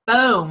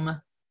 Boom.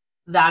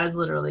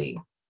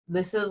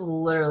 This is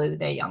literally the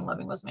day Young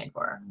Living was made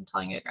for. I'm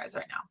telling you guys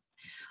right now.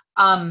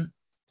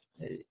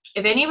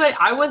 If anybody,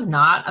 I was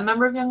not a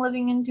member of Young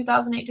Living in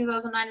 2008,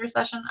 2009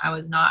 recession. I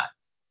was not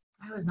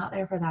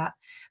there for that.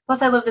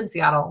 Plus, I lived in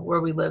Seattle, where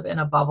we live in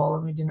a bubble,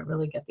 and we didn't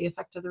really get the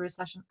effect of the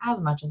recession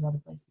as much as other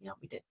places.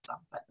 We did some,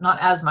 but not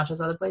as much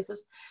as other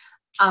places.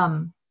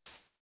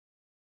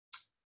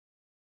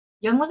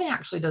 Young Living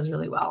actually does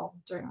really well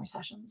during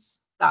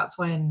recessions. That's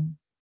when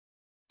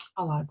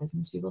a lot of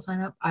business people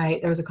sign up.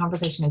 There was a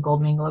conversation in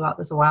Gold Mingle about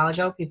this a while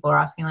ago. People are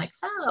asking like,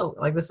 so,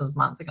 like this was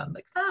months ago,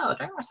 like, so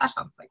during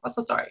recessions, like, what's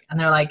the story? And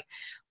they're like,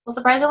 well,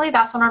 surprisingly,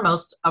 that's when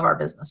most of our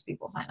business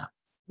people sign up,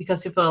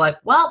 because people are like,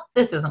 well,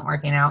 this isn't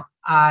working out.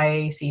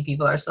 I see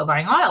people are still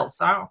buying oils,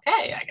 so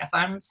okay, I guess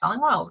I'm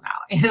selling oils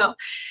now,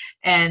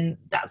 and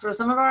that's where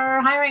some of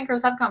our high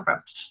rankers have come from.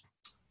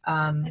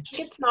 I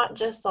think it's not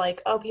just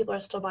like, oh, people are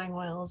still buying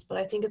oils, but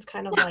I think it's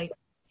kind of like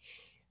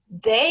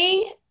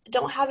they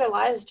don't have their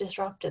lives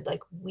disrupted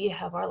like we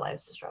have our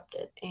lives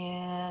disrupted,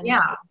 and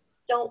I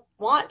don't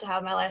want to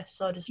have my life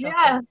so disrupted.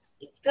 Yes.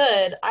 It's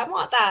good. I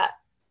want that.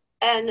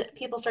 And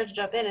people start to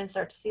jump in and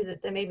start to see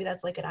that maybe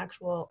that's like an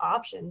actual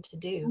option to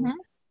do.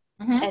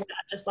 And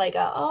not just like,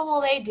 oh,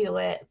 well, they do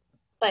it,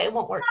 but it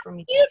won't work for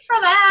me. Good for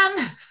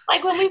them.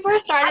 Like when we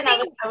first started,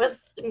 I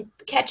was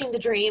catching the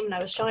dream, and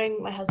I was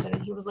showing my husband,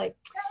 and he was like,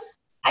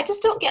 I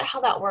just don't get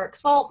how that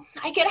works. Well,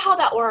 I get how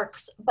that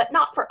works, but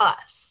not for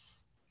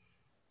us.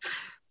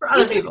 For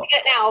other people.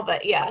 Get it now,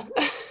 but yeah.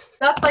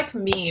 That's like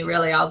me,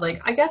 really. I was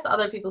like, I guess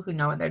other people who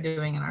know what they're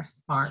doing and are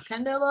smart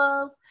can do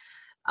those.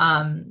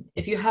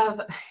 If you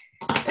have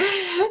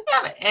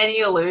any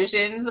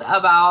illusions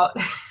about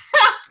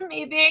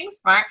me being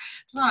smart, I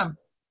just want to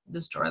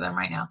destroy them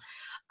right now.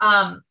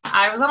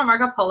 I was on a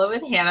Marco Polo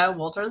with Hannah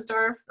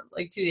Woltersdorf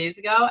like 2 days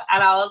ago,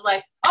 and I was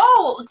like,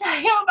 oh,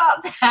 tell you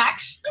about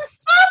tax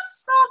stuff.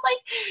 So I was like,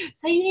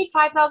 so you need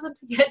 5,000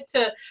 to get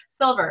to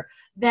silver.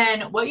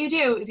 Then what you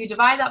do is you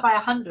divide that by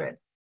 100. Is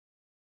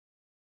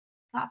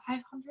that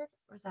 500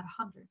 or is that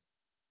 100?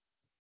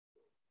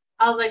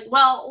 I was like,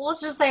 well,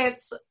 let's just say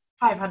it's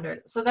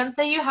 500. So then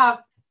say you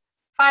have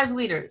 5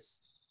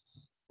 liters.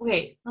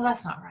 Wait, no,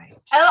 that's not right.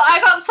 I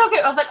got so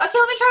good. I was like, okay,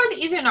 let me try with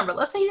the easier number.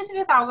 Let's say you just need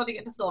 1,000 to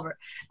get to silver.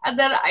 And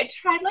then I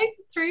tried like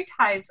 3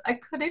 times. I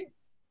couldn't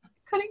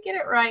get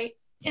it right.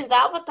 Is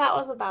that what that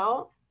was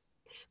about?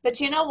 But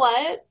you know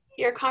what?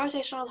 Your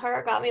conversation with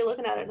her got me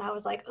looking at it, and I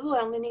was like, ooh, I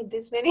only need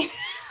this many.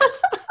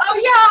 Oh,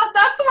 yeah,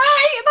 that's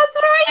right.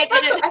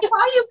 I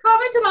saw you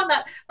commented on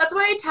that. That's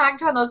why I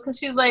tagged her on those, because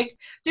she's like,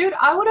 dude,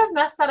 I would have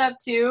messed that up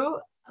too.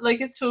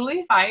 Like, it's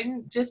totally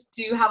fine. Just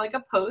do have like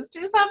a post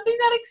or something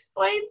that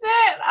explains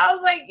it. I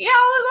was like, yeah,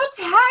 I'll go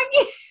tag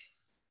you.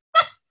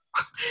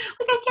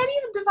 Like, I can't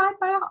even divide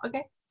by all.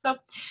 Okay, so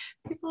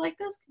people like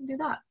this can do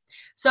that.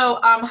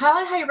 So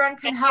highlight how you run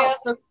can help.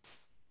 So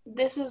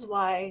this is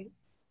why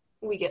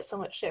we get so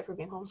much shit for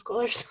being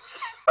homeschoolers.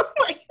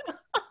 Like,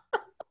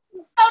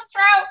 so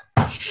true.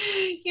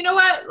 You know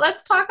what?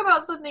 Let's talk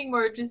about something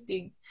more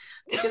interesting,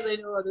 because I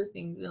know other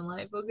things in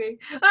life, okay?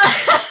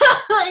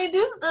 I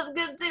do stuff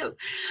good too.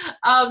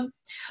 All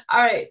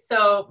right,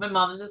 so my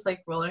mom is just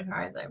like rolling her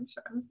eyes. I'm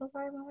so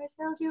sorry, Mom, I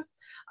failed you.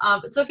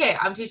 It's okay.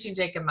 I'm teaching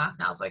Jacob math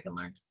now so I can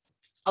learn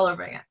all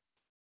over again.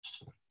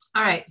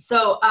 All right,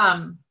 so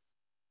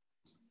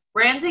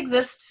brands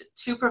exist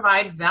to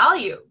provide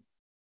value.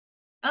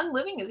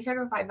 Unliving is here to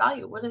provide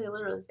value. What do they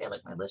literally say?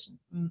 Like, my mission,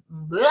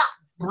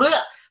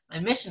 my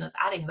mission is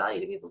adding value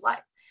to people's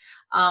life.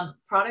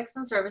 Products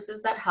and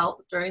services that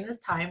help during this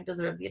time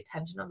deserve the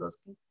attention of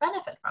those who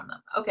benefit from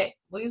them. Okay,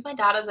 we'll use my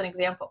dad as an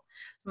example.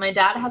 So my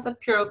dad has a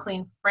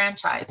PuroClean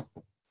franchise,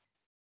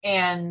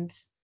 and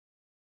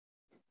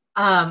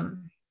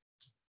one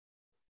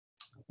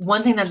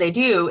thing that they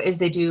do is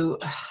they do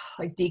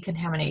like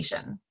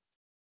decontamination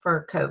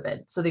for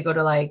COVID. So they go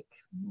to like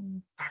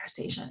fire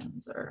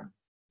stations or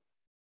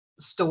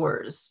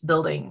stores,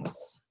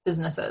 buildings,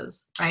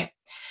 businesses, right?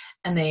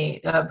 And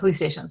they police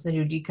stations, they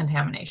do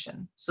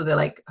decontamination. So they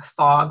like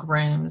fog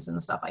rooms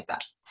and stuff like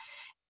that.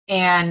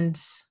 And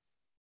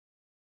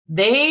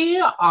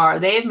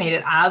they've made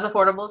it as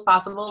affordable as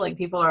possible. Like,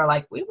 people are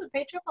like, we would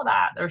pay triple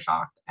that. They're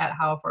shocked at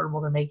how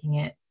affordable they're making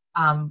it.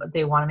 But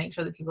they want to make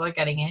sure that people are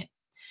getting it.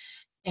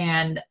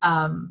 And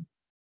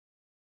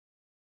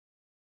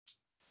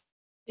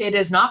it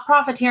is not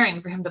profiteering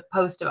for him to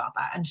post about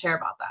that and share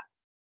about that.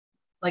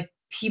 Like,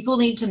 people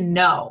need to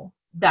know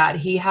that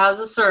he has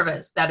a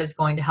service that is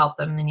going to help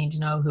them. They need to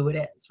know who it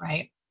is,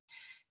 right?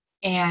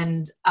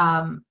 And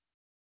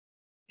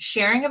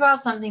sharing about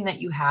something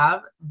that you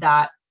have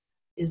that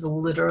is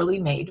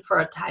literally made for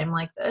a time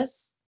like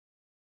this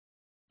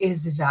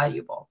is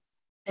valuable.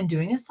 And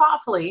doing it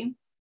thoughtfully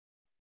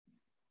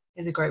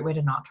is a great way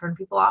to not turn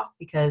people off,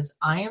 because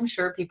I am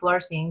sure people are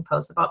seeing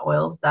posts about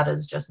oils that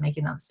is just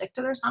making them sick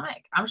to their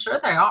stomach. I'm sure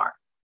they are.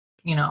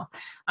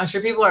 I'm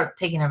sure people are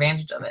taking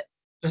advantage of it.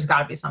 There's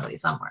got to be somebody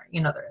somewhere.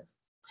 There is.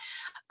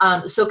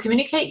 So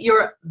communicate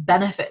your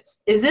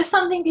benefits. Is this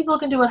something people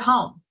can do at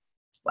home?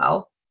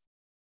 Well,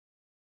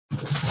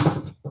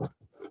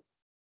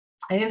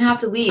 I didn't have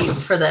to leave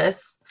for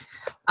this.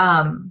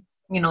 Like,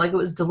 it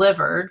was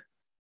delivered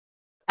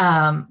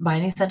by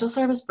an essential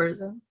service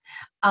person.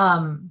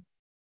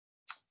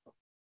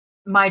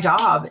 My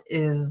job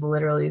is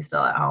literally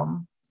still at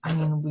home. I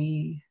mean,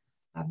 we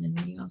have been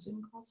meeting on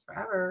Zoom calls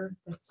forever.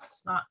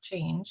 It's not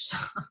changed.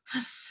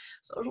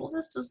 Social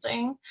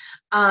distancing.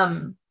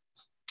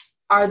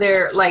 Are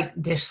there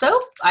like dish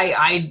soap?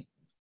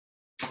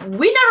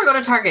 We never go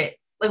to Target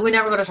Like, we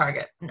never go to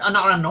Target, not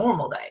on a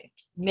normal day,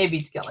 maybe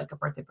to get like a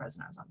birthday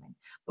present or something,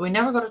 but we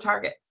never go to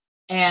Target.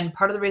 And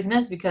part of the reason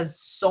is because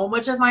so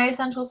much of my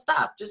essential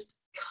stuff just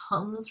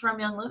comes from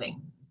Young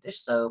Living. Dish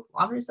soap,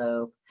 laundry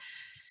soap,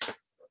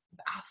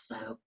 bath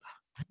soap.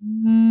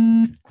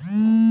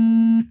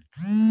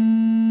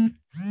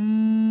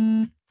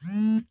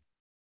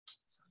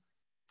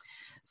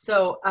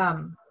 So, I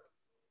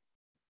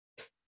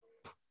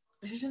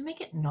should just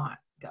make it not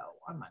go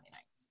on Monday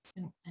nights.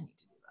 I need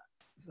to do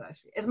that.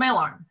 It's my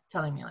alarm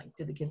telling me, like,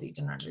 did the kids eat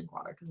dinner and drink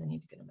water? Because I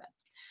need to get in bed.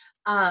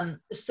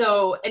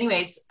 So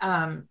anyways,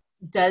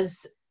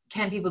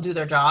 can people do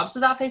their jobs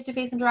without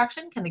face-to-face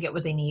interaction? Can they get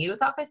what they need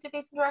without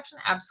face-to-face interaction?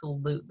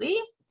 Absolutely.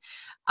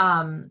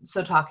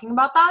 So talking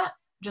about that,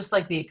 just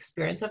like the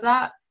experience of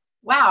that,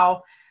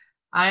 wow,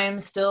 I'm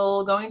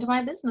still going to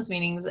my business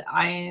meetings.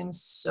 I am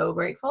so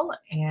grateful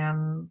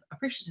and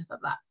appreciative of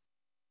that.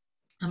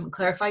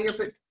 Clarify your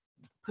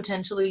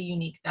potentially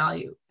unique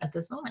value at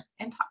this moment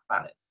and talk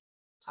about it.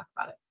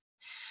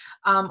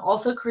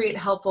 Also create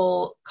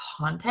helpful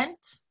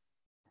content.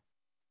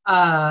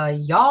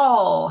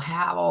 Y'all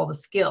have all the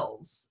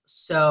skills.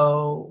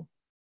 So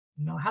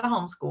you know how to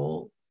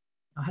homeschool,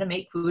 you know how to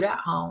make food at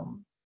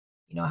home,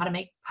 you know how to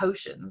make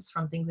potions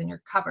from things in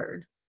your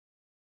cupboard.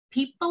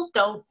 People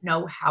don't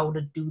know how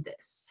to do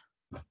this.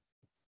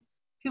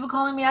 People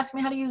calling me asking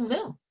me how to use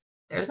Zoom.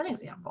 There's an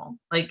example.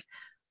 Like,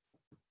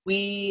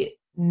 we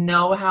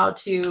know how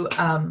to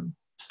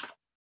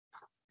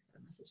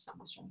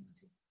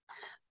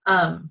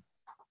I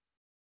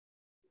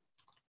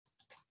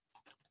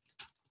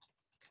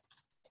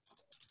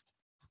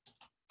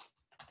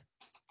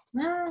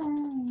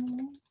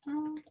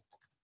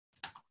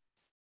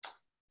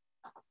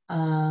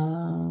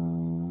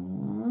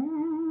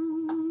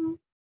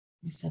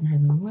sent her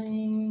the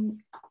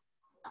link.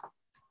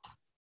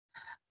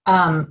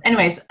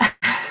 Anyways,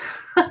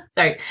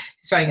 sorry,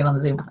 she's trying to get on the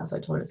Zoom, so I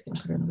told her I was going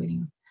to put her in the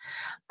waiting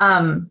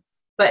room.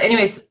 But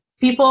anyways,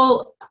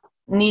 people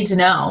need to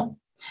know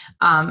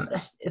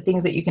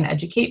things that you can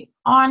educate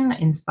on,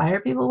 inspire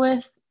people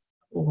with,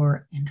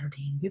 or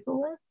entertain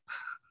people with.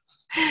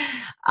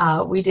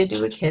 We did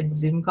do a kids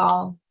Zoom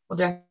call. We'll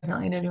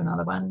definitely do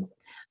another one,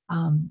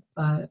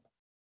 but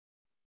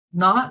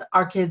not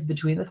our kids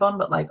between the phone,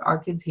 but like our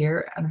kids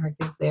here and her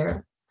kids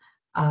there.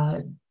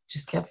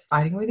 Just kept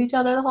fighting with each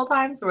other the whole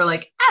time. So we're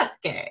like,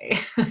 okay,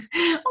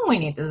 we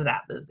need to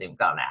stop the Zoom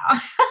call now.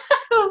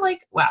 It was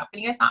like, wow,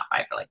 can you guys not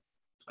fight for like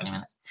 20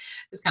 minutes?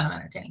 It's kind of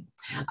entertaining.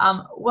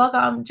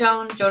 Welcome,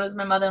 Joan. Joan is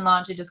my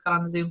mother-in-law. She just got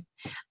on the Zoom.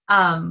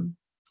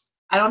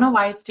 I don't know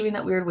why it's doing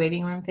that weird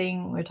waiting room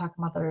thing. We were talking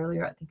about that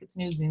earlier. I think it's a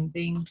new Zoom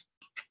thing.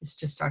 It's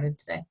just started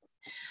today.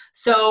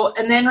 So,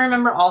 and then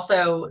remember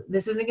also,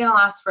 this isn't going to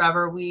last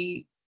forever.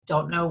 We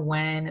don't know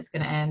when it's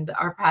going to end.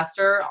 Our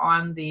pastor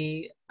on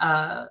the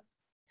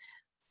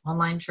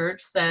online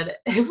church said,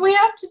 if we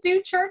have to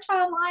do church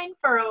online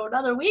for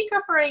another week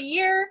or for a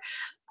year,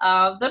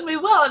 then we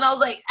will. And I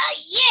was like, a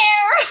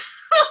year?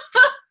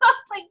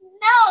 Like,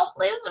 no,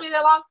 please don't be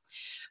that long.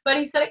 But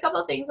he said a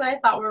couple of things that I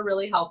thought were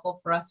really helpful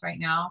for us right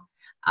now.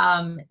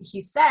 He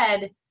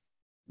said,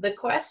 the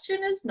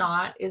question is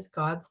not, is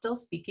God still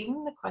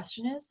speaking? The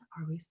question is,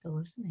 are we still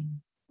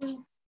listening? That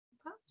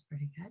was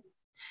pretty good,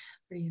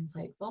 pretty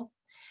insightful.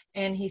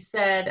 And he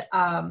said,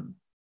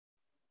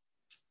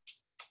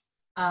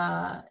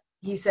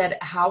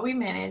 how we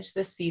manage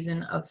this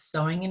season of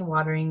sowing and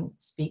watering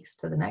speaks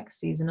to the next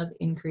season of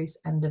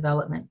increase and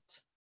development.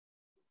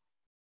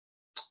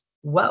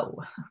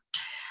 Whoa,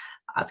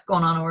 that's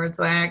going on a word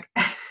swag.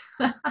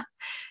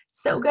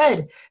 So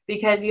good,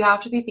 because you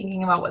have to be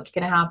thinking about what's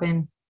going to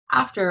happen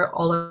after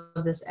all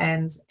of this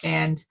ends.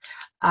 And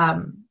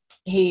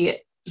he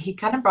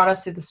kind of brought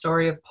us through the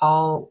story of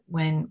Paul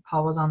when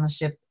Paul was on the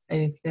ship.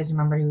 If you guys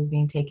remember, he was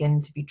being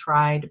taken to be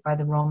tried by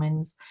the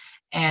Romans,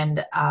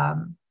 and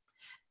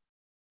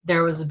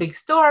there was a big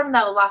storm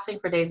that was lasting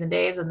for days and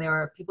days, and there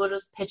were people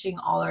just pitching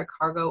all their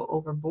cargo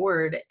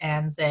overboard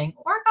and saying,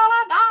 we're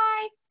gonna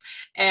die,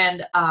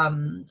 and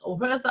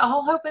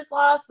all hope is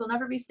lost, we'll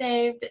never be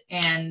saved.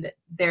 And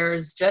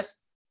there's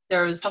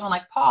someone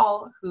like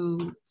Paul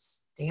who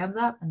stands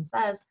up and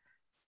says,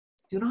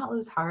 do not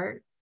lose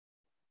heart.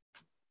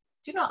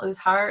 Do not lose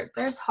heart.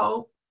 There's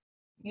hope.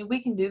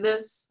 We can do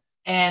this.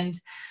 And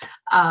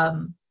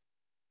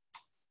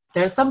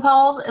there's some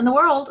Pauls in the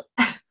world.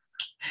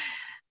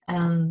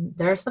 And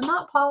there are some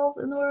not Pauls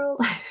in the world.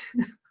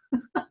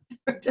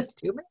 We're just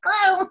too many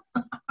clowns.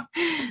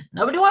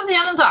 Nobody wants to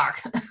hear them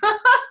talk.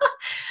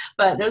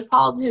 But there's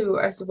Pauls who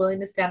are so willing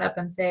to stand up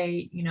and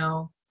say,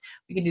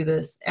 we can do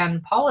this.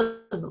 And Paul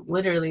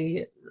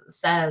literally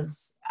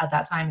says at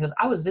that time, he goes,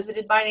 I was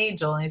visited by an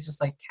angel. And he's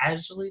just like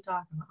casually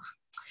talking about,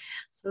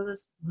 so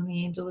when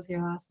the angel was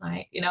here last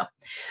night,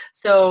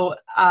 So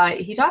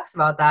he talks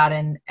about that,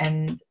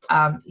 and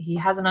he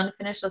has an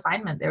unfinished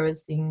assignment. There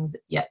was things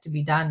yet to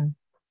be done.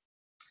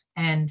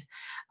 And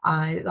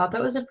I thought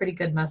that was a pretty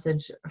good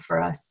message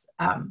for us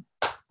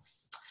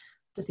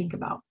to think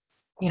about,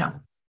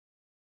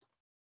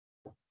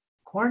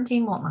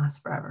 quarantine won't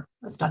last forever.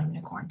 It's not even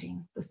a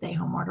quarantine. The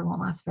stay-home order won't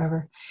last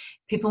forever.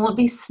 People won't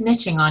be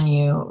snitching on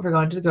you for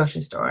going to the grocery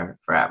store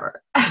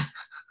forever. Are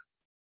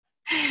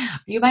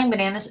you buying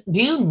bananas?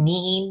 Do you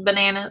need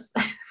bananas?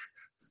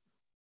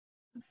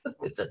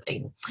 It's a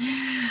thing.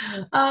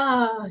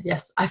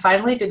 Yes, I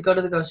finally did go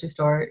to the grocery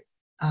store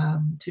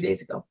 2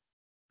 days ago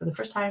for the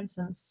first time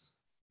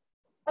since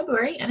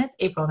February, and it's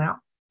April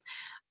now.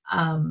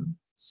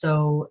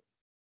 So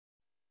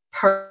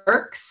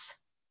perks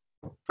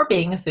for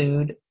being a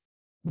food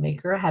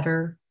maker, a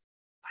header,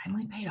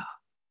 finally paid off.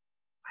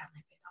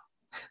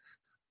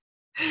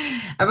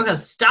 Everyone's gonna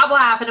stop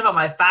laughing about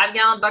my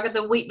 5-gallon buckets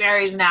of wheat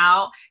berries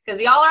now because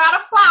y'all are out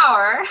of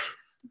flour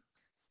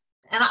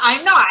and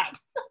I'm not.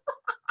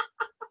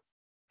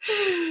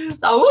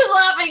 So who's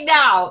laughing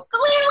now?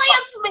 Clearly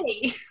it's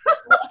me.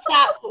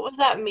 What was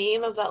that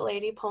meme of that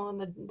lady pulling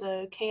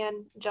the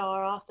can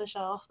jar off the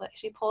shelf? Like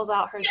she pulls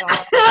out her jar.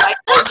 I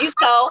told you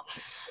so.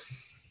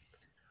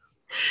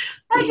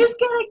 I'm just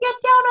gonna get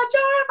down a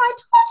jar if I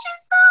told you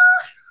so.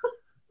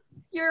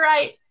 You're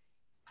right.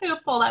 I'm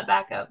gonna pull that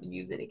back up and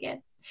use it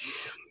again.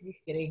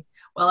 Just kidding.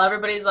 Well,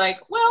 everybody's like,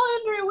 well,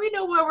 Andrea, we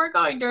know where we're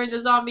going during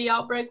the zombie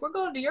outbreak. We're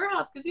going to your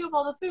house because you have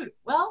all the food.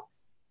 Well,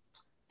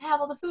 I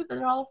have all the food, but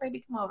they're all afraid to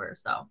come over,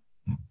 so.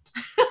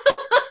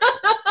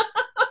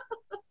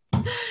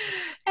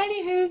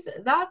 Anywho's,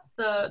 that's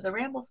the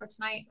ramble for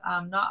tonight.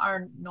 Not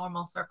our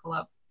normal circle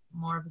up,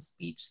 more of a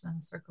speech than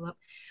a circle up.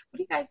 What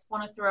do you guys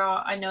want to throw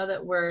out? I know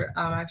that we're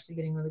actually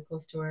getting really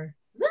close to our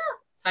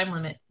time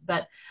limit,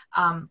 but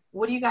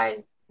what do you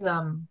guys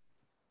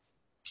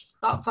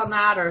thoughts on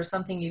that, or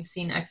something you've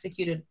seen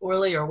executed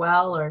poorly or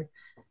well, or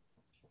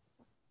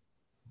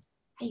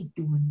how you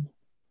doing?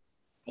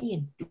 How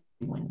you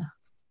doing?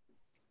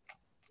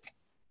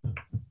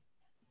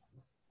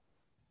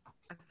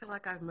 I feel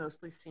like I've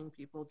mostly seen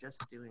people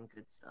just doing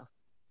good stuff.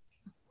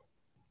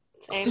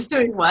 Same. Just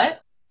doing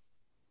what?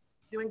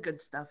 Doing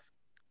good stuff.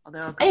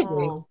 Although I a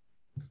agree.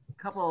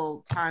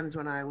 couple times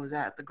when I was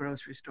at the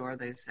grocery store,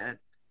 they said,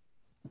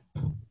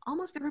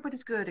 almost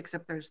everybody's good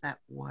except there's that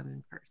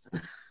one person.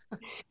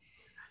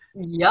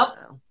 Yep.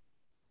 So.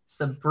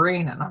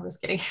 Sabrina. No, I'm just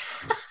kidding.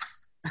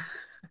 No,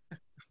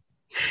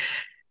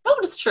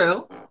 but it's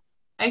true.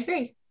 I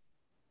agree.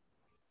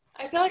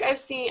 I feel like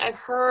I've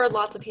heard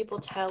lots of people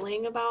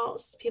telling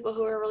about people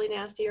who are really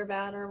nasty or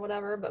bad or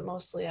whatever, but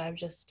mostly I've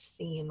just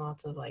seen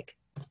lots of like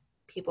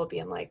people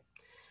being like,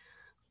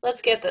 we'll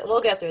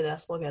get through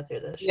this.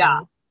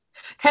 Yeah.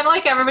 Kind of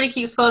like everybody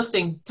keeps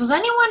posting,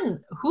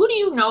 who do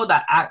you know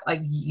that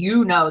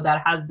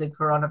that has the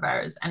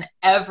coronavirus? And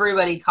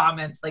everybody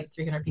comments, like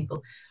 300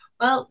 people,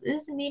 well,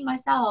 this is me,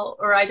 myself,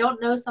 or I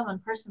don't know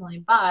someone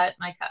personally, but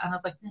and I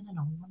was like, no, I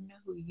want to know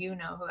who you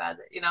know who has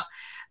it,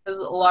 because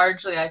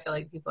largely I feel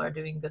like people are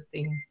doing good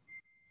things.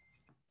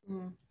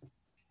 And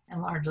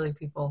largely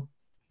people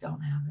don't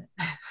have it.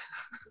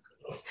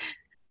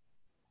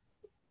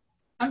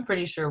 I'm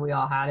pretty sure we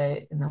all had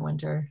it in the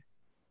winter.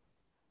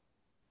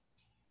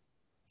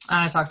 And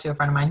I talked to a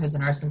friend of mine who's a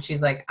nurse, and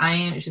she's like,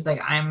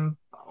 I'm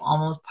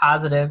almost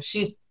positive.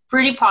 She's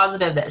pretty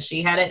positive that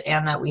she had it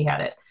and that we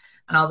had it.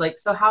 And I was like,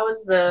 so how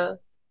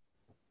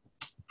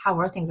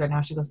are things right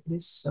now? She goes, it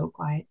is so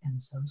quiet and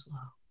so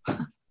slow.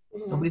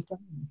 Nobody's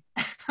talking.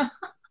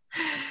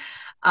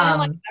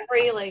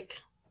 Every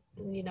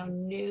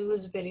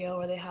news video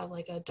where they have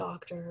like a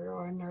doctor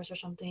or a nurse or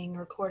something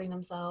recording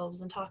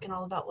themselves and talking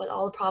all about what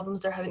all the problems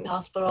they're having in the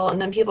hospital,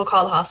 and then people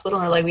call the hospital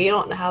and they're like, we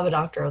don't have a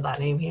doctor of that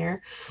name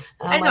here.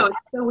 And I know,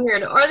 it's so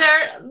weird. Or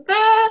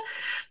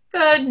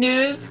the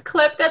news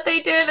clip that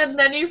they did, and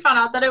then you found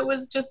out that it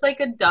was just like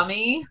a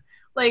dummy.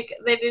 Like,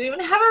 they didn't even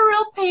have a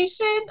real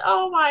patient.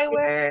 Oh, my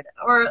word.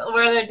 Or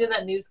where they did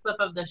that news clip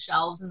of the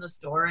shelves in the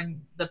store,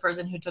 and the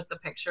person who took the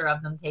picture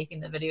of them taking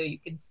the video, you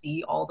could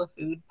see all the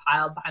food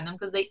piled behind them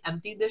because they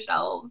emptied the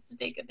shelves to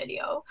take a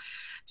video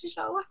to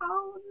show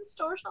how the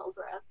store shelves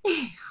were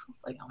empty. I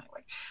was like, oh, my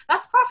word.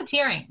 That's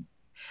profiteering.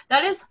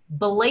 That is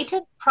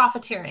blatant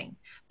profiteering,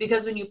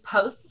 because when you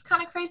post this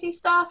kind of crazy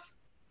stuff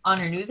on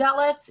your news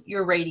outlets,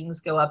 your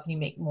ratings go up and you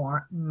make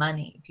more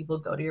money. People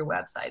go to your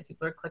website.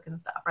 People are clicking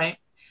stuff, right?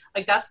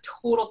 Like, that's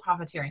total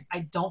profiteering.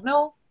 I don't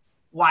know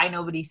why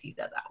nobody sees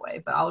it that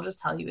way, but I'll just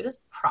tell you, it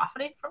is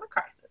profiting from a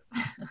crisis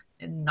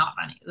and not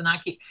money. They're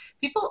not keep.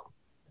 People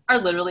are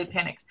literally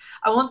panicked.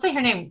 I won't say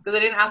her name because I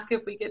didn't ask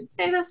if we could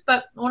say this,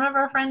 but one of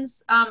our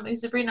friends, who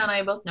Sabrina and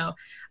I both know,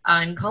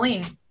 and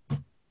Colleen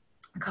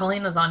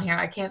was on here.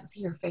 I can't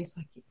see her face,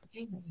 so I keep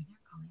forgetting that you're there,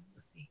 Colleen.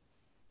 Let's see.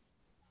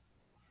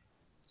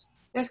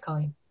 There's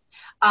Colleen.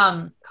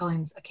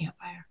 Colleen's a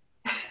campfire.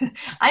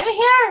 I'm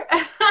here.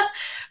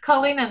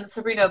 Colleen and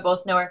Sabrina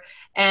both know her,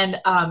 and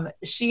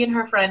she and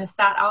her friend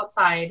sat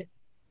outside,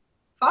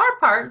 far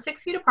apart,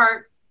 6 feet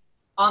apart,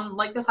 on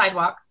like the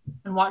sidewalk,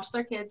 and watched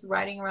their kids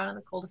riding around in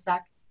the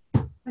cul-de-sac.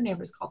 Their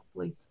neighbors called the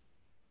police.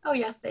 Oh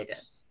yes, they did.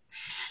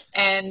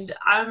 And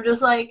I'm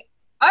just like,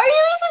 are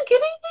you even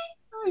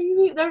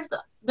kidding me?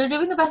 They're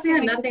doing the best. They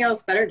had nothing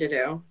else better to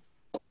do.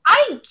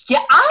 I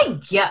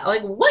get.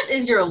 Like, what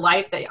is your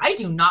life that I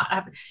do not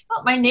have?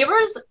 My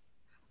neighbors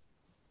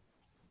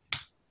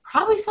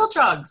probably sell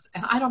drugs,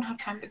 and I don't have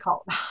time to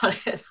call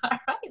about it. All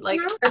right, like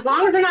as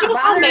long as they're not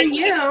bothering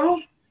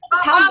you.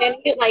 How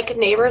many like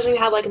neighbors we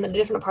had like in the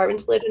different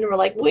apartments lived in, and we're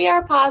like, we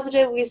are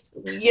positive,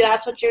 yeah,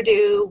 that's what you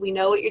do. We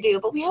know what you do,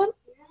 but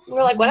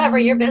we're like, whatever,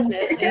 your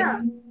business.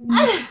 Yeah.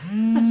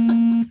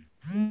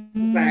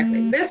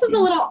 Exactly. This is a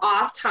little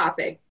off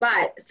topic,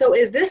 but so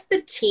is this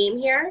the team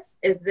here?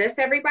 Is this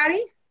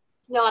everybody?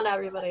 No, not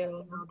everybody.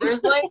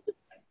 There's like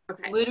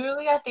Okay.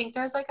 literally, I think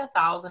there's like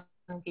 1,000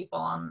 people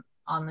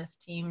on this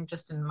team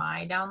just in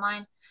my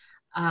downline.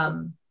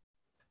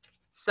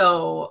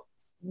 So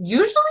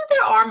usually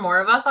there are more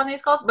of us on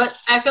these calls, but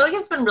I feel like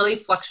it's been really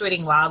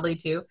fluctuating wildly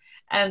too.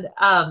 And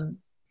I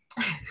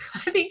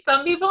think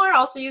some people are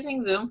also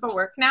using Zoom for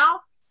work now.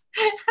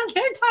 They're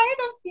tired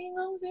of being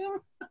on Zoom.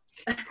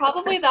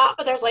 Probably that,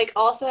 but there's like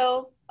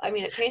also, I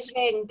mean, it changed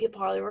today and people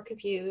probably were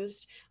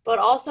confused, but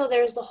also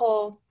there's the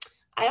whole,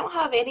 I don't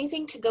have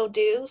anything to go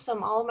do, so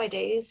all of my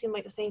days seem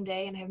like the same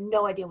day, and I have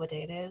no idea what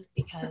day it is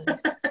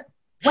because...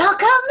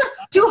 Welcome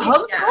to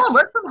homeschool and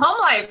work from home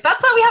life.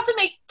 That's why we have to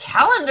make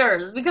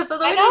calendars, because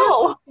otherwise you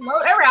just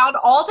float around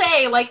all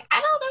day like, I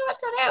don't know what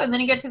to do. And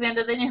then you get to the end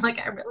of the day and you're like,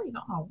 I really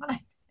don't know what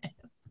I did.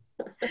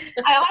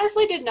 I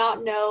honestly did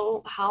not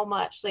know how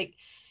much, like,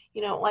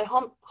 you know, like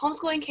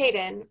homeschooling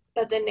Caden,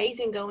 but then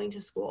Nathan going to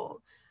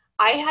school.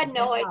 I had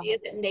no idea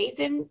that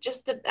Nathan,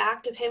 just the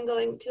act of him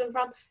going to and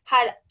from,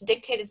 had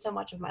dictated so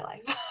much of my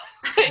life.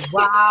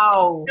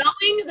 Wow.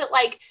 Knowing that,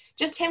 like,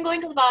 just him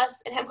going to the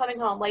bus and him coming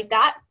home, like,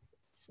 that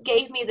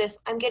gave me this,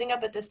 I'm getting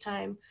up at this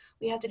time,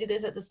 we have to do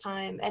this at this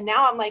time. And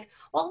now I'm like,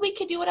 well, we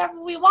can do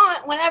whatever we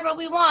want, whenever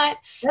we want.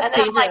 That's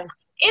and then dangerous. I'm like,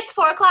 it's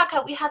 4:00,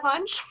 have we had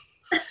lunch?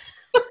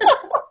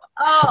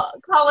 Oh,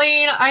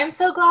 Colleen, I'm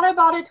so glad I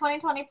bought a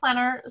 2020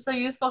 planner. So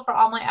useful for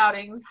all my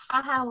outings.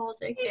 Haha, little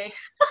JK.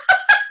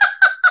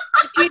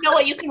 Do you know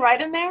what you can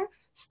write in there?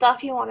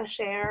 Stuff you want to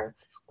share,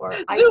 or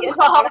Zoom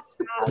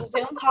calls.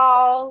 Zoom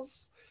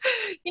calls.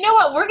 You know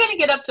what? We're gonna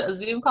get up to a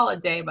Zoom call a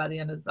day by the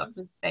end of this. I'm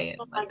just saying.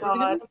 Oh my We're gonna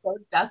God. be so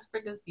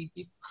desperate to see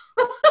people.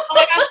 Oh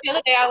my gosh! The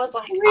other day I was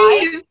like,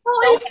 Please,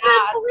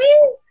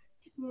 please.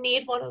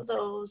 need one of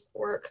those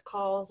work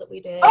calls that we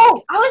did.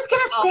 Oh, I was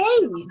gonna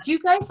say, do you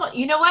guys want?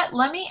 You know what?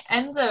 Let me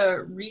end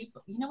the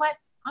You know what?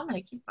 I'm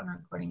gonna keep on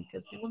recording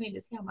because people need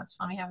to see how much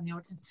fun we have in the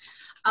overtime.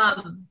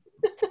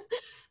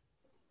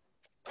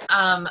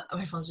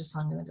 My phone's just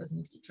telling me that it doesn't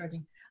need to keep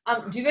charging.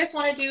 Do you guys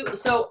want to do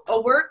so? A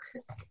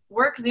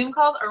work Zoom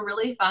calls are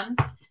really fun.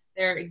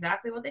 They're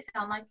exactly what they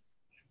sound like.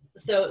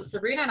 So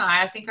Sabrina and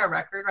I think our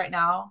record right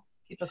now,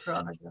 keep a crow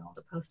on the journal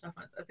to post stuff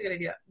on it. That's a good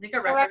idea. I think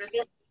our record is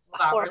 12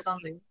 hours on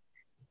Zoom.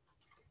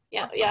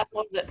 Yeah.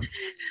 What was it?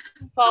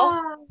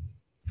 12?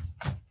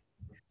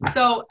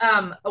 So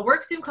a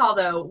work Zoom call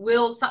though,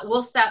 we'll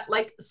set,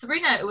 like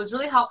Sabrina, it was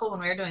really helpful when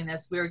we were doing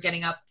this. We were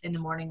getting up in the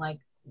morning like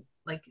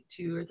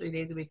 2 or 3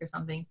 days a week or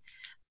something,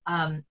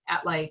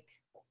 at like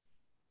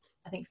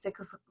I think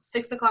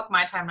 6 o'clock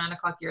my time, 9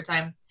 o'clock your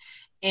time,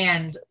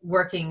 and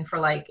working for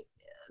like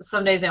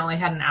some days I only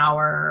had an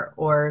hour,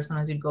 or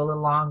sometimes we'd go a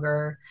little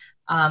longer.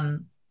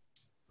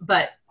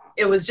 But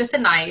it was just a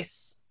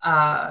nice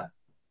anchor.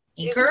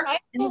 It was nice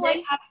to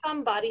like have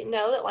somebody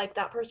know that like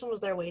that person was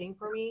there waiting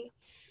for me.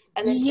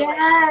 And then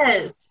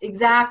yes,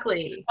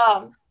 exactly.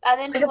 And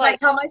then like if I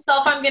tell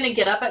myself I'm gonna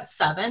get up at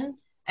 7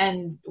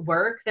 and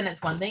work, then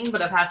it's one thing.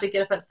 But if I have to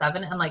get up at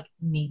 7 and like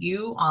meet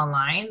you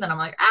online, then I'm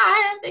like,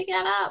 I have to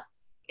get up.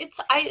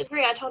 I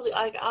agree. I totally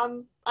like.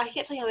 I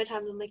can't tell you how many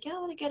times I'm like, yeah, I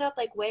want to get up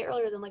like way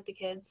earlier than like the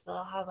kids, so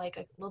I'll have like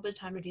a little bit of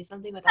time to do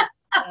something without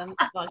them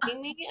bugging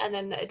me. And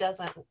then it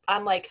doesn't.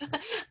 I'm like,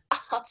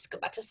 I'll just go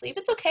back to sleep.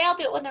 It's okay. I'll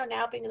do it when they're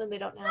napping, and then they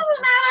don't nap.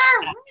 Doesn't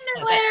matter.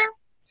 Yeah. Later.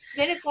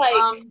 Then it's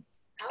like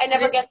I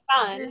never get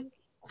done.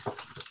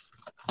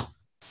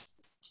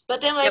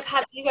 But then like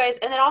have you guys,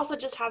 and then also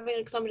just having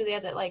like somebody there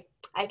that like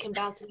I can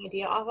bounce an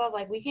idea off of.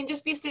 Like we can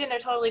just be sitting there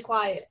totally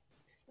quiet,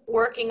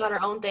 working on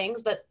our own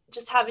things, but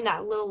just having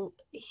that little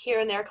here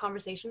and there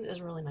conversation is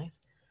really nice.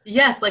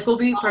 Yes, like we'll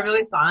be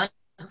perfectly fine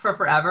for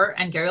forever,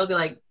 and Gary will be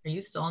like, are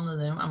you still on the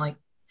Zoom? I'm like,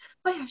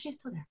 oh yeah, she's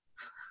still there.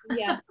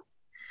 Yeah.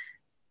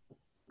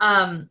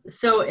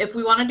 So if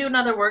we want to do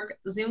another work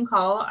Zoom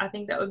call, I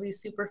think that would be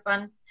super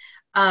fun.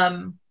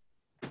 I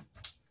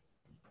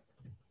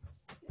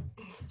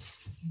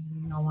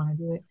don't want to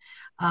do it.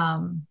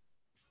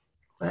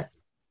 But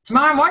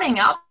tomorrow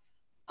morning I'll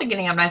be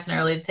getting up nice and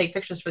early to take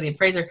pictures for the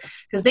appraiser,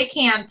 because they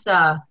can't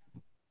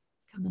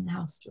come in the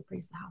house to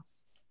appraise the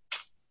house.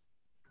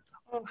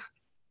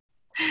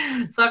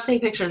 So I have to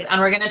take pictures, and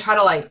we're going to try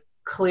to like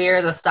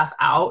clear the stuff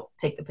out,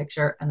 take the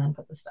picture, and then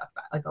put the stuff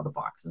back, like all the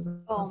boxes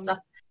and stuff.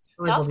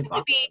 That's going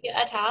to be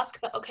a task,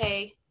 but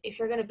okay, if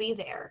you're going to be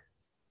there,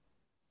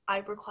 I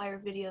require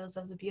videos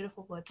of the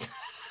beautiful woods.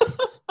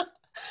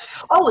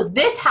 Oh,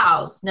 this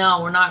house.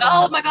 No, we're not.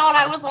 Oh my God.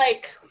 I was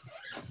like,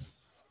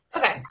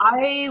 okay.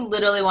 I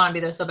literally want to be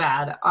there so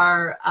bad.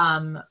 Our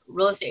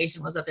real estate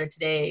agent was up there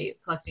today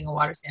collecting a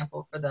water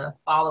sample for the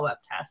follow-up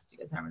test. You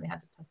guys remember they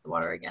had to test the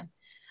water again.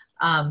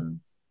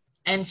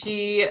 And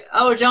she,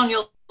 Joan,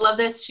 you'll love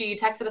this. She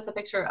texted us a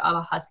picture of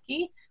a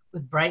husky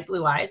with bright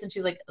blue eyes. And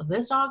she's like,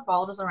 this dog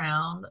followed us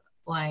around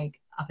like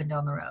up and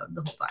down the road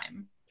the whole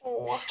time.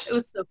 Oh. It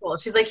was so cool.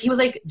 She's like, he was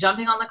like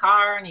jumping on the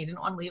car and he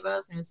didn't want to leave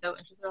us. And he was so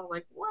interested. I was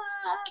like, what?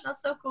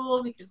 That's so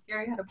cool, because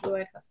Gary had a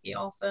blue-eyed husky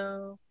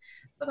also.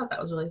 I thought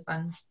that was really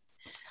fun.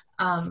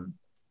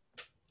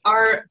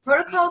 Our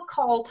protocol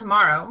call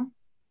tomorrow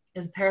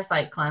is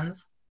parasite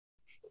cleanse.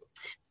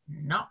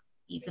 Not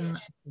even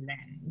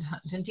planned.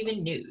 Didn't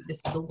even know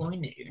this was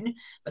going noon.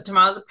 But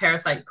tomorrow's a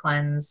parasite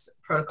cleanse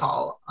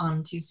protocol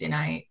on Tuesday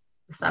night,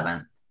 the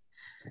 7th.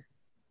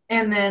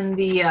 And then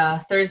the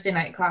Thursday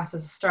night class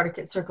is a starter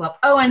kit circle up.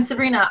 Oh, and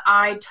Sabrina,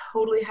 I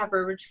totally have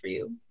verbiage for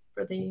you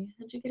for the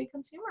educated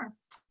consumer.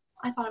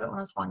 I thought of it when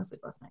I was falling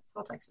asleep last night, so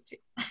I'll text it to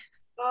you.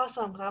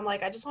 Awesome.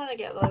 I just want to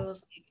get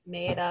those like,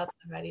 made up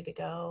and ready to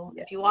go.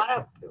 Yeah. If you want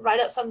to write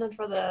up something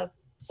for the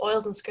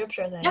oils and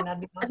scripture, then that'd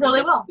be awesome. I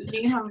totally will.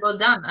 You can have them both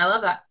done. I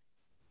love that.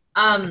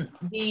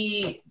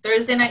 The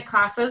Thursday night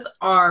classes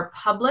are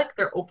public.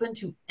 They're open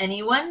to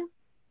anyone,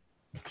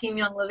 Team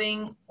Young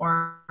Living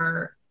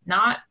or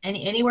not.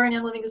 Anywhere in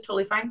Young Living is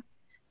totally fine.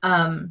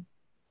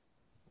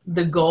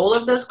 The goal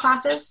of those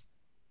classes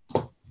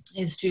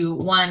is to,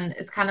 one,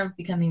 it's kind of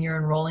becoming your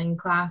enrolling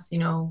class, you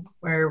know,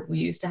 where we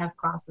used to have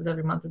classes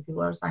every month and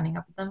people are signing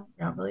up with them.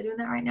 We're not really doing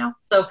that right now.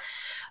 So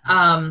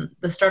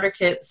the starter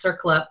kit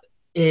circle up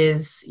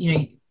is, you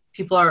know,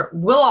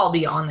 will all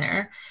be on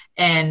there.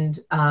 And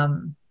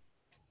when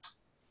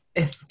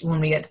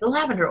we get to the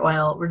lavender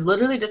oil, we're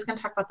literally just going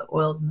to talk about the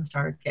oils in the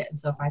starter kit. And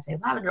so if I say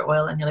lavender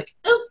oil and you're like,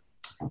 oh,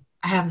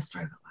 I have a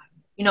story about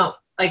lavender, you know,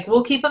 like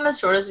we'll keep them as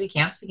short as we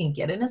can so we can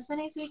get in as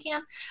many as we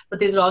can. But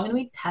these are all going to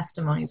be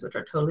testimonies, which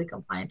are totally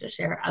compliant to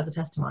share as a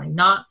testimony.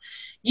 Not,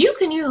 you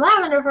can use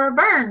lavender for a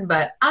burn,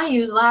 but I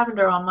use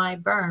lavender on my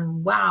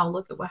burn. Wow,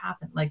 look at what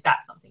happened. Like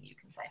that's something you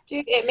can say.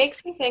 Dude, it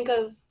makes me think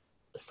of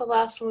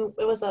Celeste.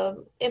 It was a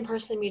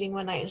in-person meeting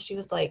one night, and she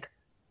was like,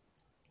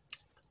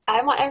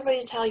 I want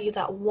everybody to tell you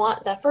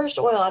that first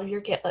oil out of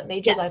your kit that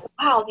made you like,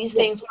 wow, these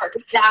things work.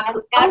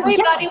 Exactly.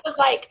 Everybody was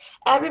like,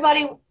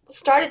 everybody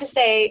started to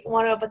say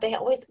one of, but they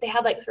had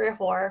like 3 or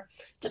 4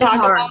 to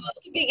talk about at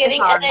the beginning,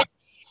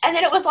 and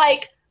then it was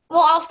like,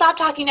 well, I'll stop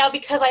talking now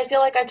because I feel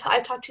like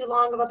I've talked too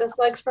long about this.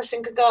 Next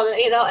person could go,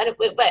 you know. And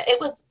but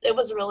it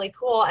was really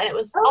cool, and it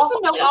was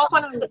also really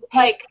awesome.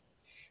 Like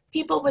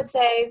people would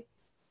say,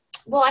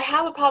 well, I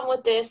have a problem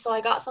with this, so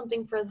I got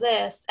something for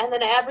this. And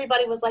then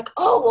everybody was like,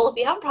 oh, well, if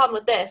you have a problem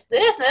with this.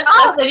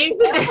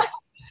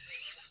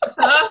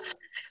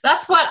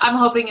 That's what I'm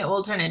hoping it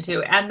will turn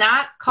into. And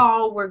that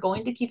call, we're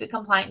going to keep it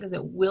compliant because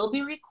it will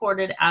be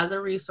recorded as a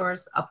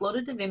resource,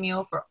 uploaded to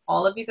Vimeo for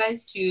all of you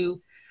guys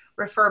to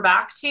refer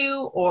back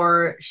to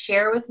or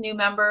share with new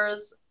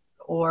members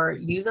or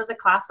use as a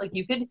class. Like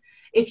you could,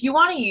 if you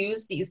want to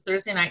use these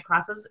Thursday night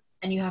classes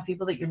and you have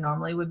people that you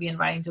normally would be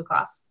inviting to a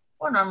class,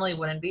 or normally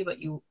wouldn't be, but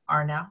you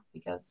are now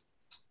because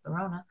the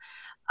Rona,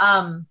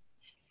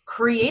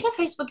 create a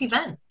Facebook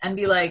event and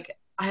be like,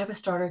 I have a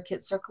starter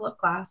kit circle up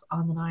class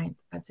on the 9th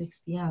at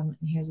 6 p.m.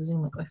 and here's a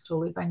Zoom link. It's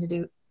totally fine to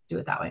do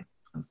it that way.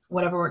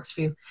 Whatever works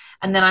for you.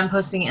 And then I'm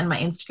posting it in my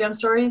Instagram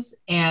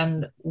stories,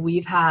 and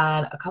we've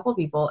had a couple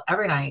people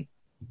every night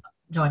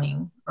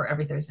joining, or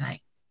every Thursday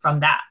night from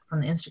the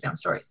Instagram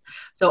stories.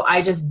 So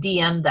I just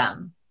DM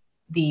them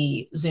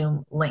the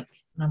Zoom link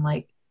and I'm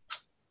like,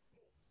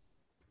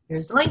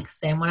 here's the link,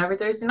 same one every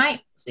Thursday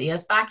night. See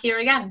us back here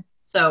again.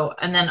 So,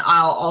 and then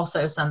I'll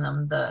also send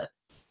them the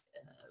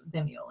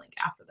Vimeo link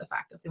after the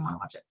fact if they want to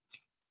watch it.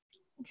 I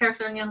don't care if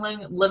they're in Young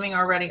Living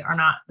already or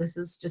not. This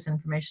is just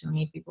information we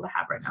need people to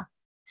have right now.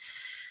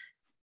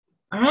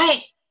 All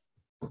right.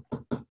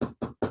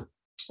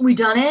 We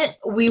done it.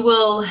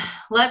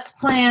 Let's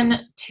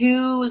plan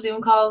 2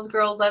 Zoom calls,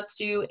 girls. Let's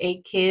do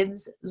a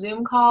kids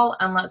Zoom call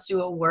and let's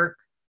do a work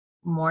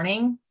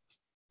morning.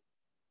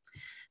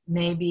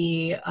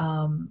 Maybe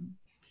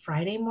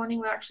Friday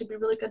morning would actually be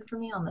really good for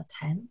me on the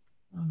 10th.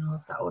 I don't know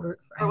if that would work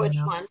for anyone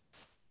else. One?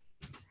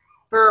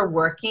 For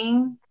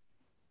working,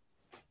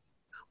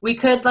 we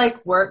could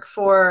like work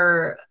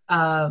for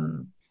a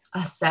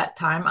set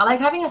time. I like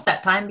having a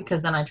set time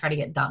because then I try to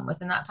get done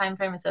within that time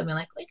frame instead of being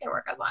like, we can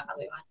work as long as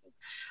we want to.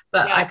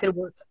 But yeah. I could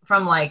work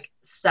from like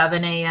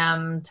 7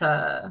 a.m.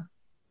 to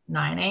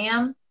 9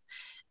 a.m.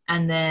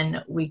 And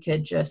then we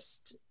could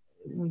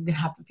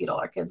have to feed all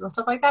our kids and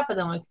stuff like that, but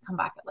then we could come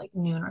back at like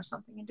noon or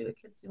something and do a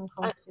kids Zoom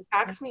call. What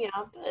cracks me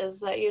up is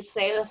that you'd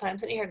say this, and I'm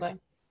sitting here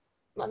going,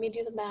 let me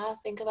do the math,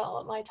 think about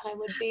what my time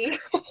would be.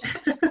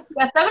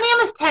 Yeah, 7 a.m.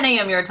 is 10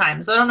 a.m. your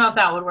time, so I don't know if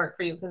that would work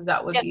for you because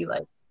that would be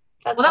like,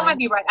 that might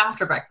be right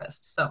after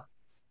breakfast, so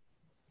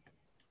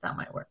that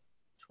might work.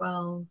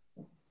 12.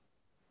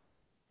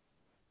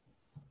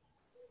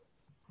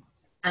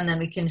 And then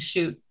we can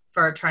shoot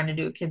for trying to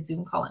do a kids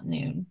Zoom call at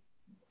noon.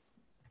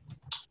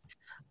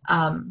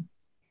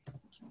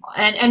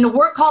 And the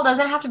work call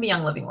doesn't have to be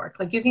Young Living work.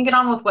 Like you can get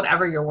on with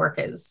whatever your work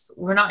is.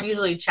 We're not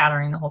usually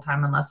chattering the whole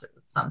time unless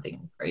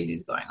something crazy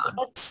is going on.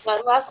 But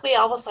unless we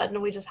all of a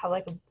sudden we just have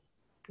like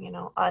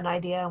an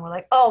idea and we're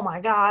like, oh my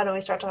God, and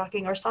we start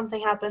talking or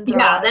something happens.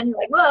 Yeah, then you're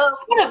like, whoa.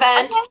 An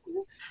event.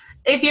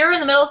 if you're in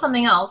the middle of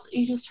something else,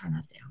 you just turn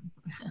us down.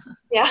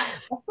 Yeah.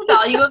 That's the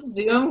value of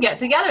Zoom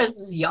get-togethers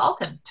is y'all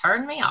can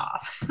turn me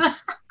off.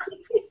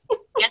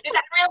 Can't do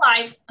that in real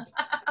life.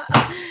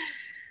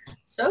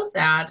 So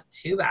sad.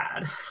 Too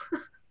bad.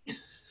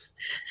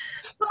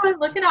 Oh, I'm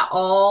looking at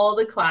all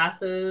the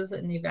classes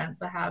and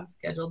events I have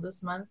scheduled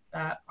this month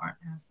that aren't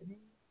happening.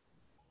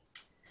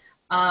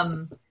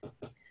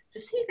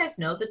 Just so you guys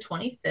know, the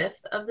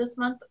 25th of this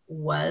month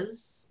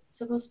was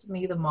supposed to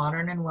be the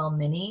Modern and Well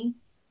mini.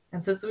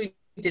 And since we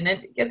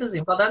didn't get the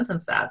Zoom call done,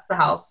 since that's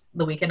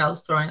the weekend I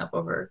was throwing up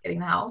over getting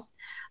the house,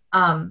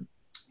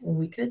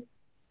 we could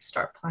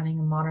start planning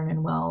a Modern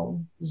and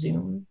Well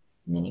Zoom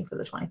mini for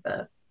the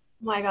 25th. Oh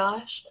my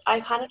gosh. I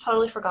kind of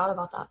totally forgot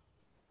about that.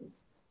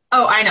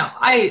 Oh, I know.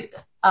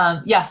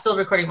 Yeah, still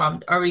recording,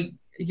 Mom.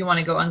 You want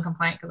to go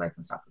uncompliant because I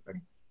can stop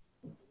recording?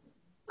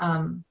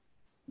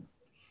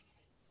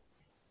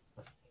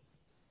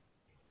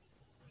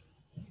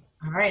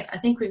 All right, I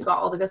think we've got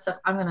all the good stuff.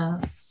 I'm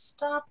gonna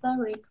stop the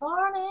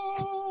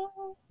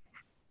recording.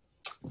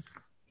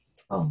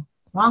 Oh,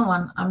 wrong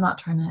one. I'm not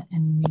trying to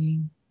end the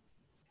meeting.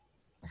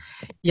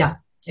 Yeah,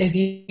 if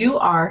you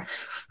are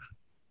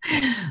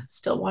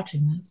still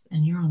watching this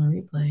and you're on the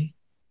replay,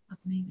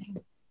 that's amazing.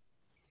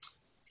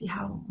 See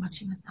how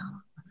much you missed out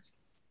on.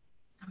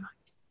 I'm not.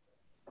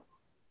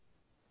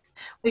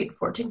 Wait,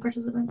 14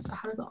 participants?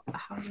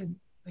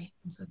 Wait,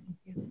 I'm so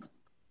confused.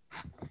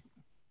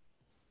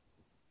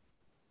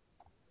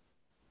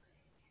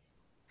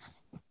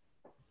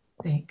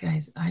 Wait,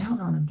 guys, I don't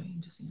know what I'm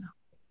doing, just so you know.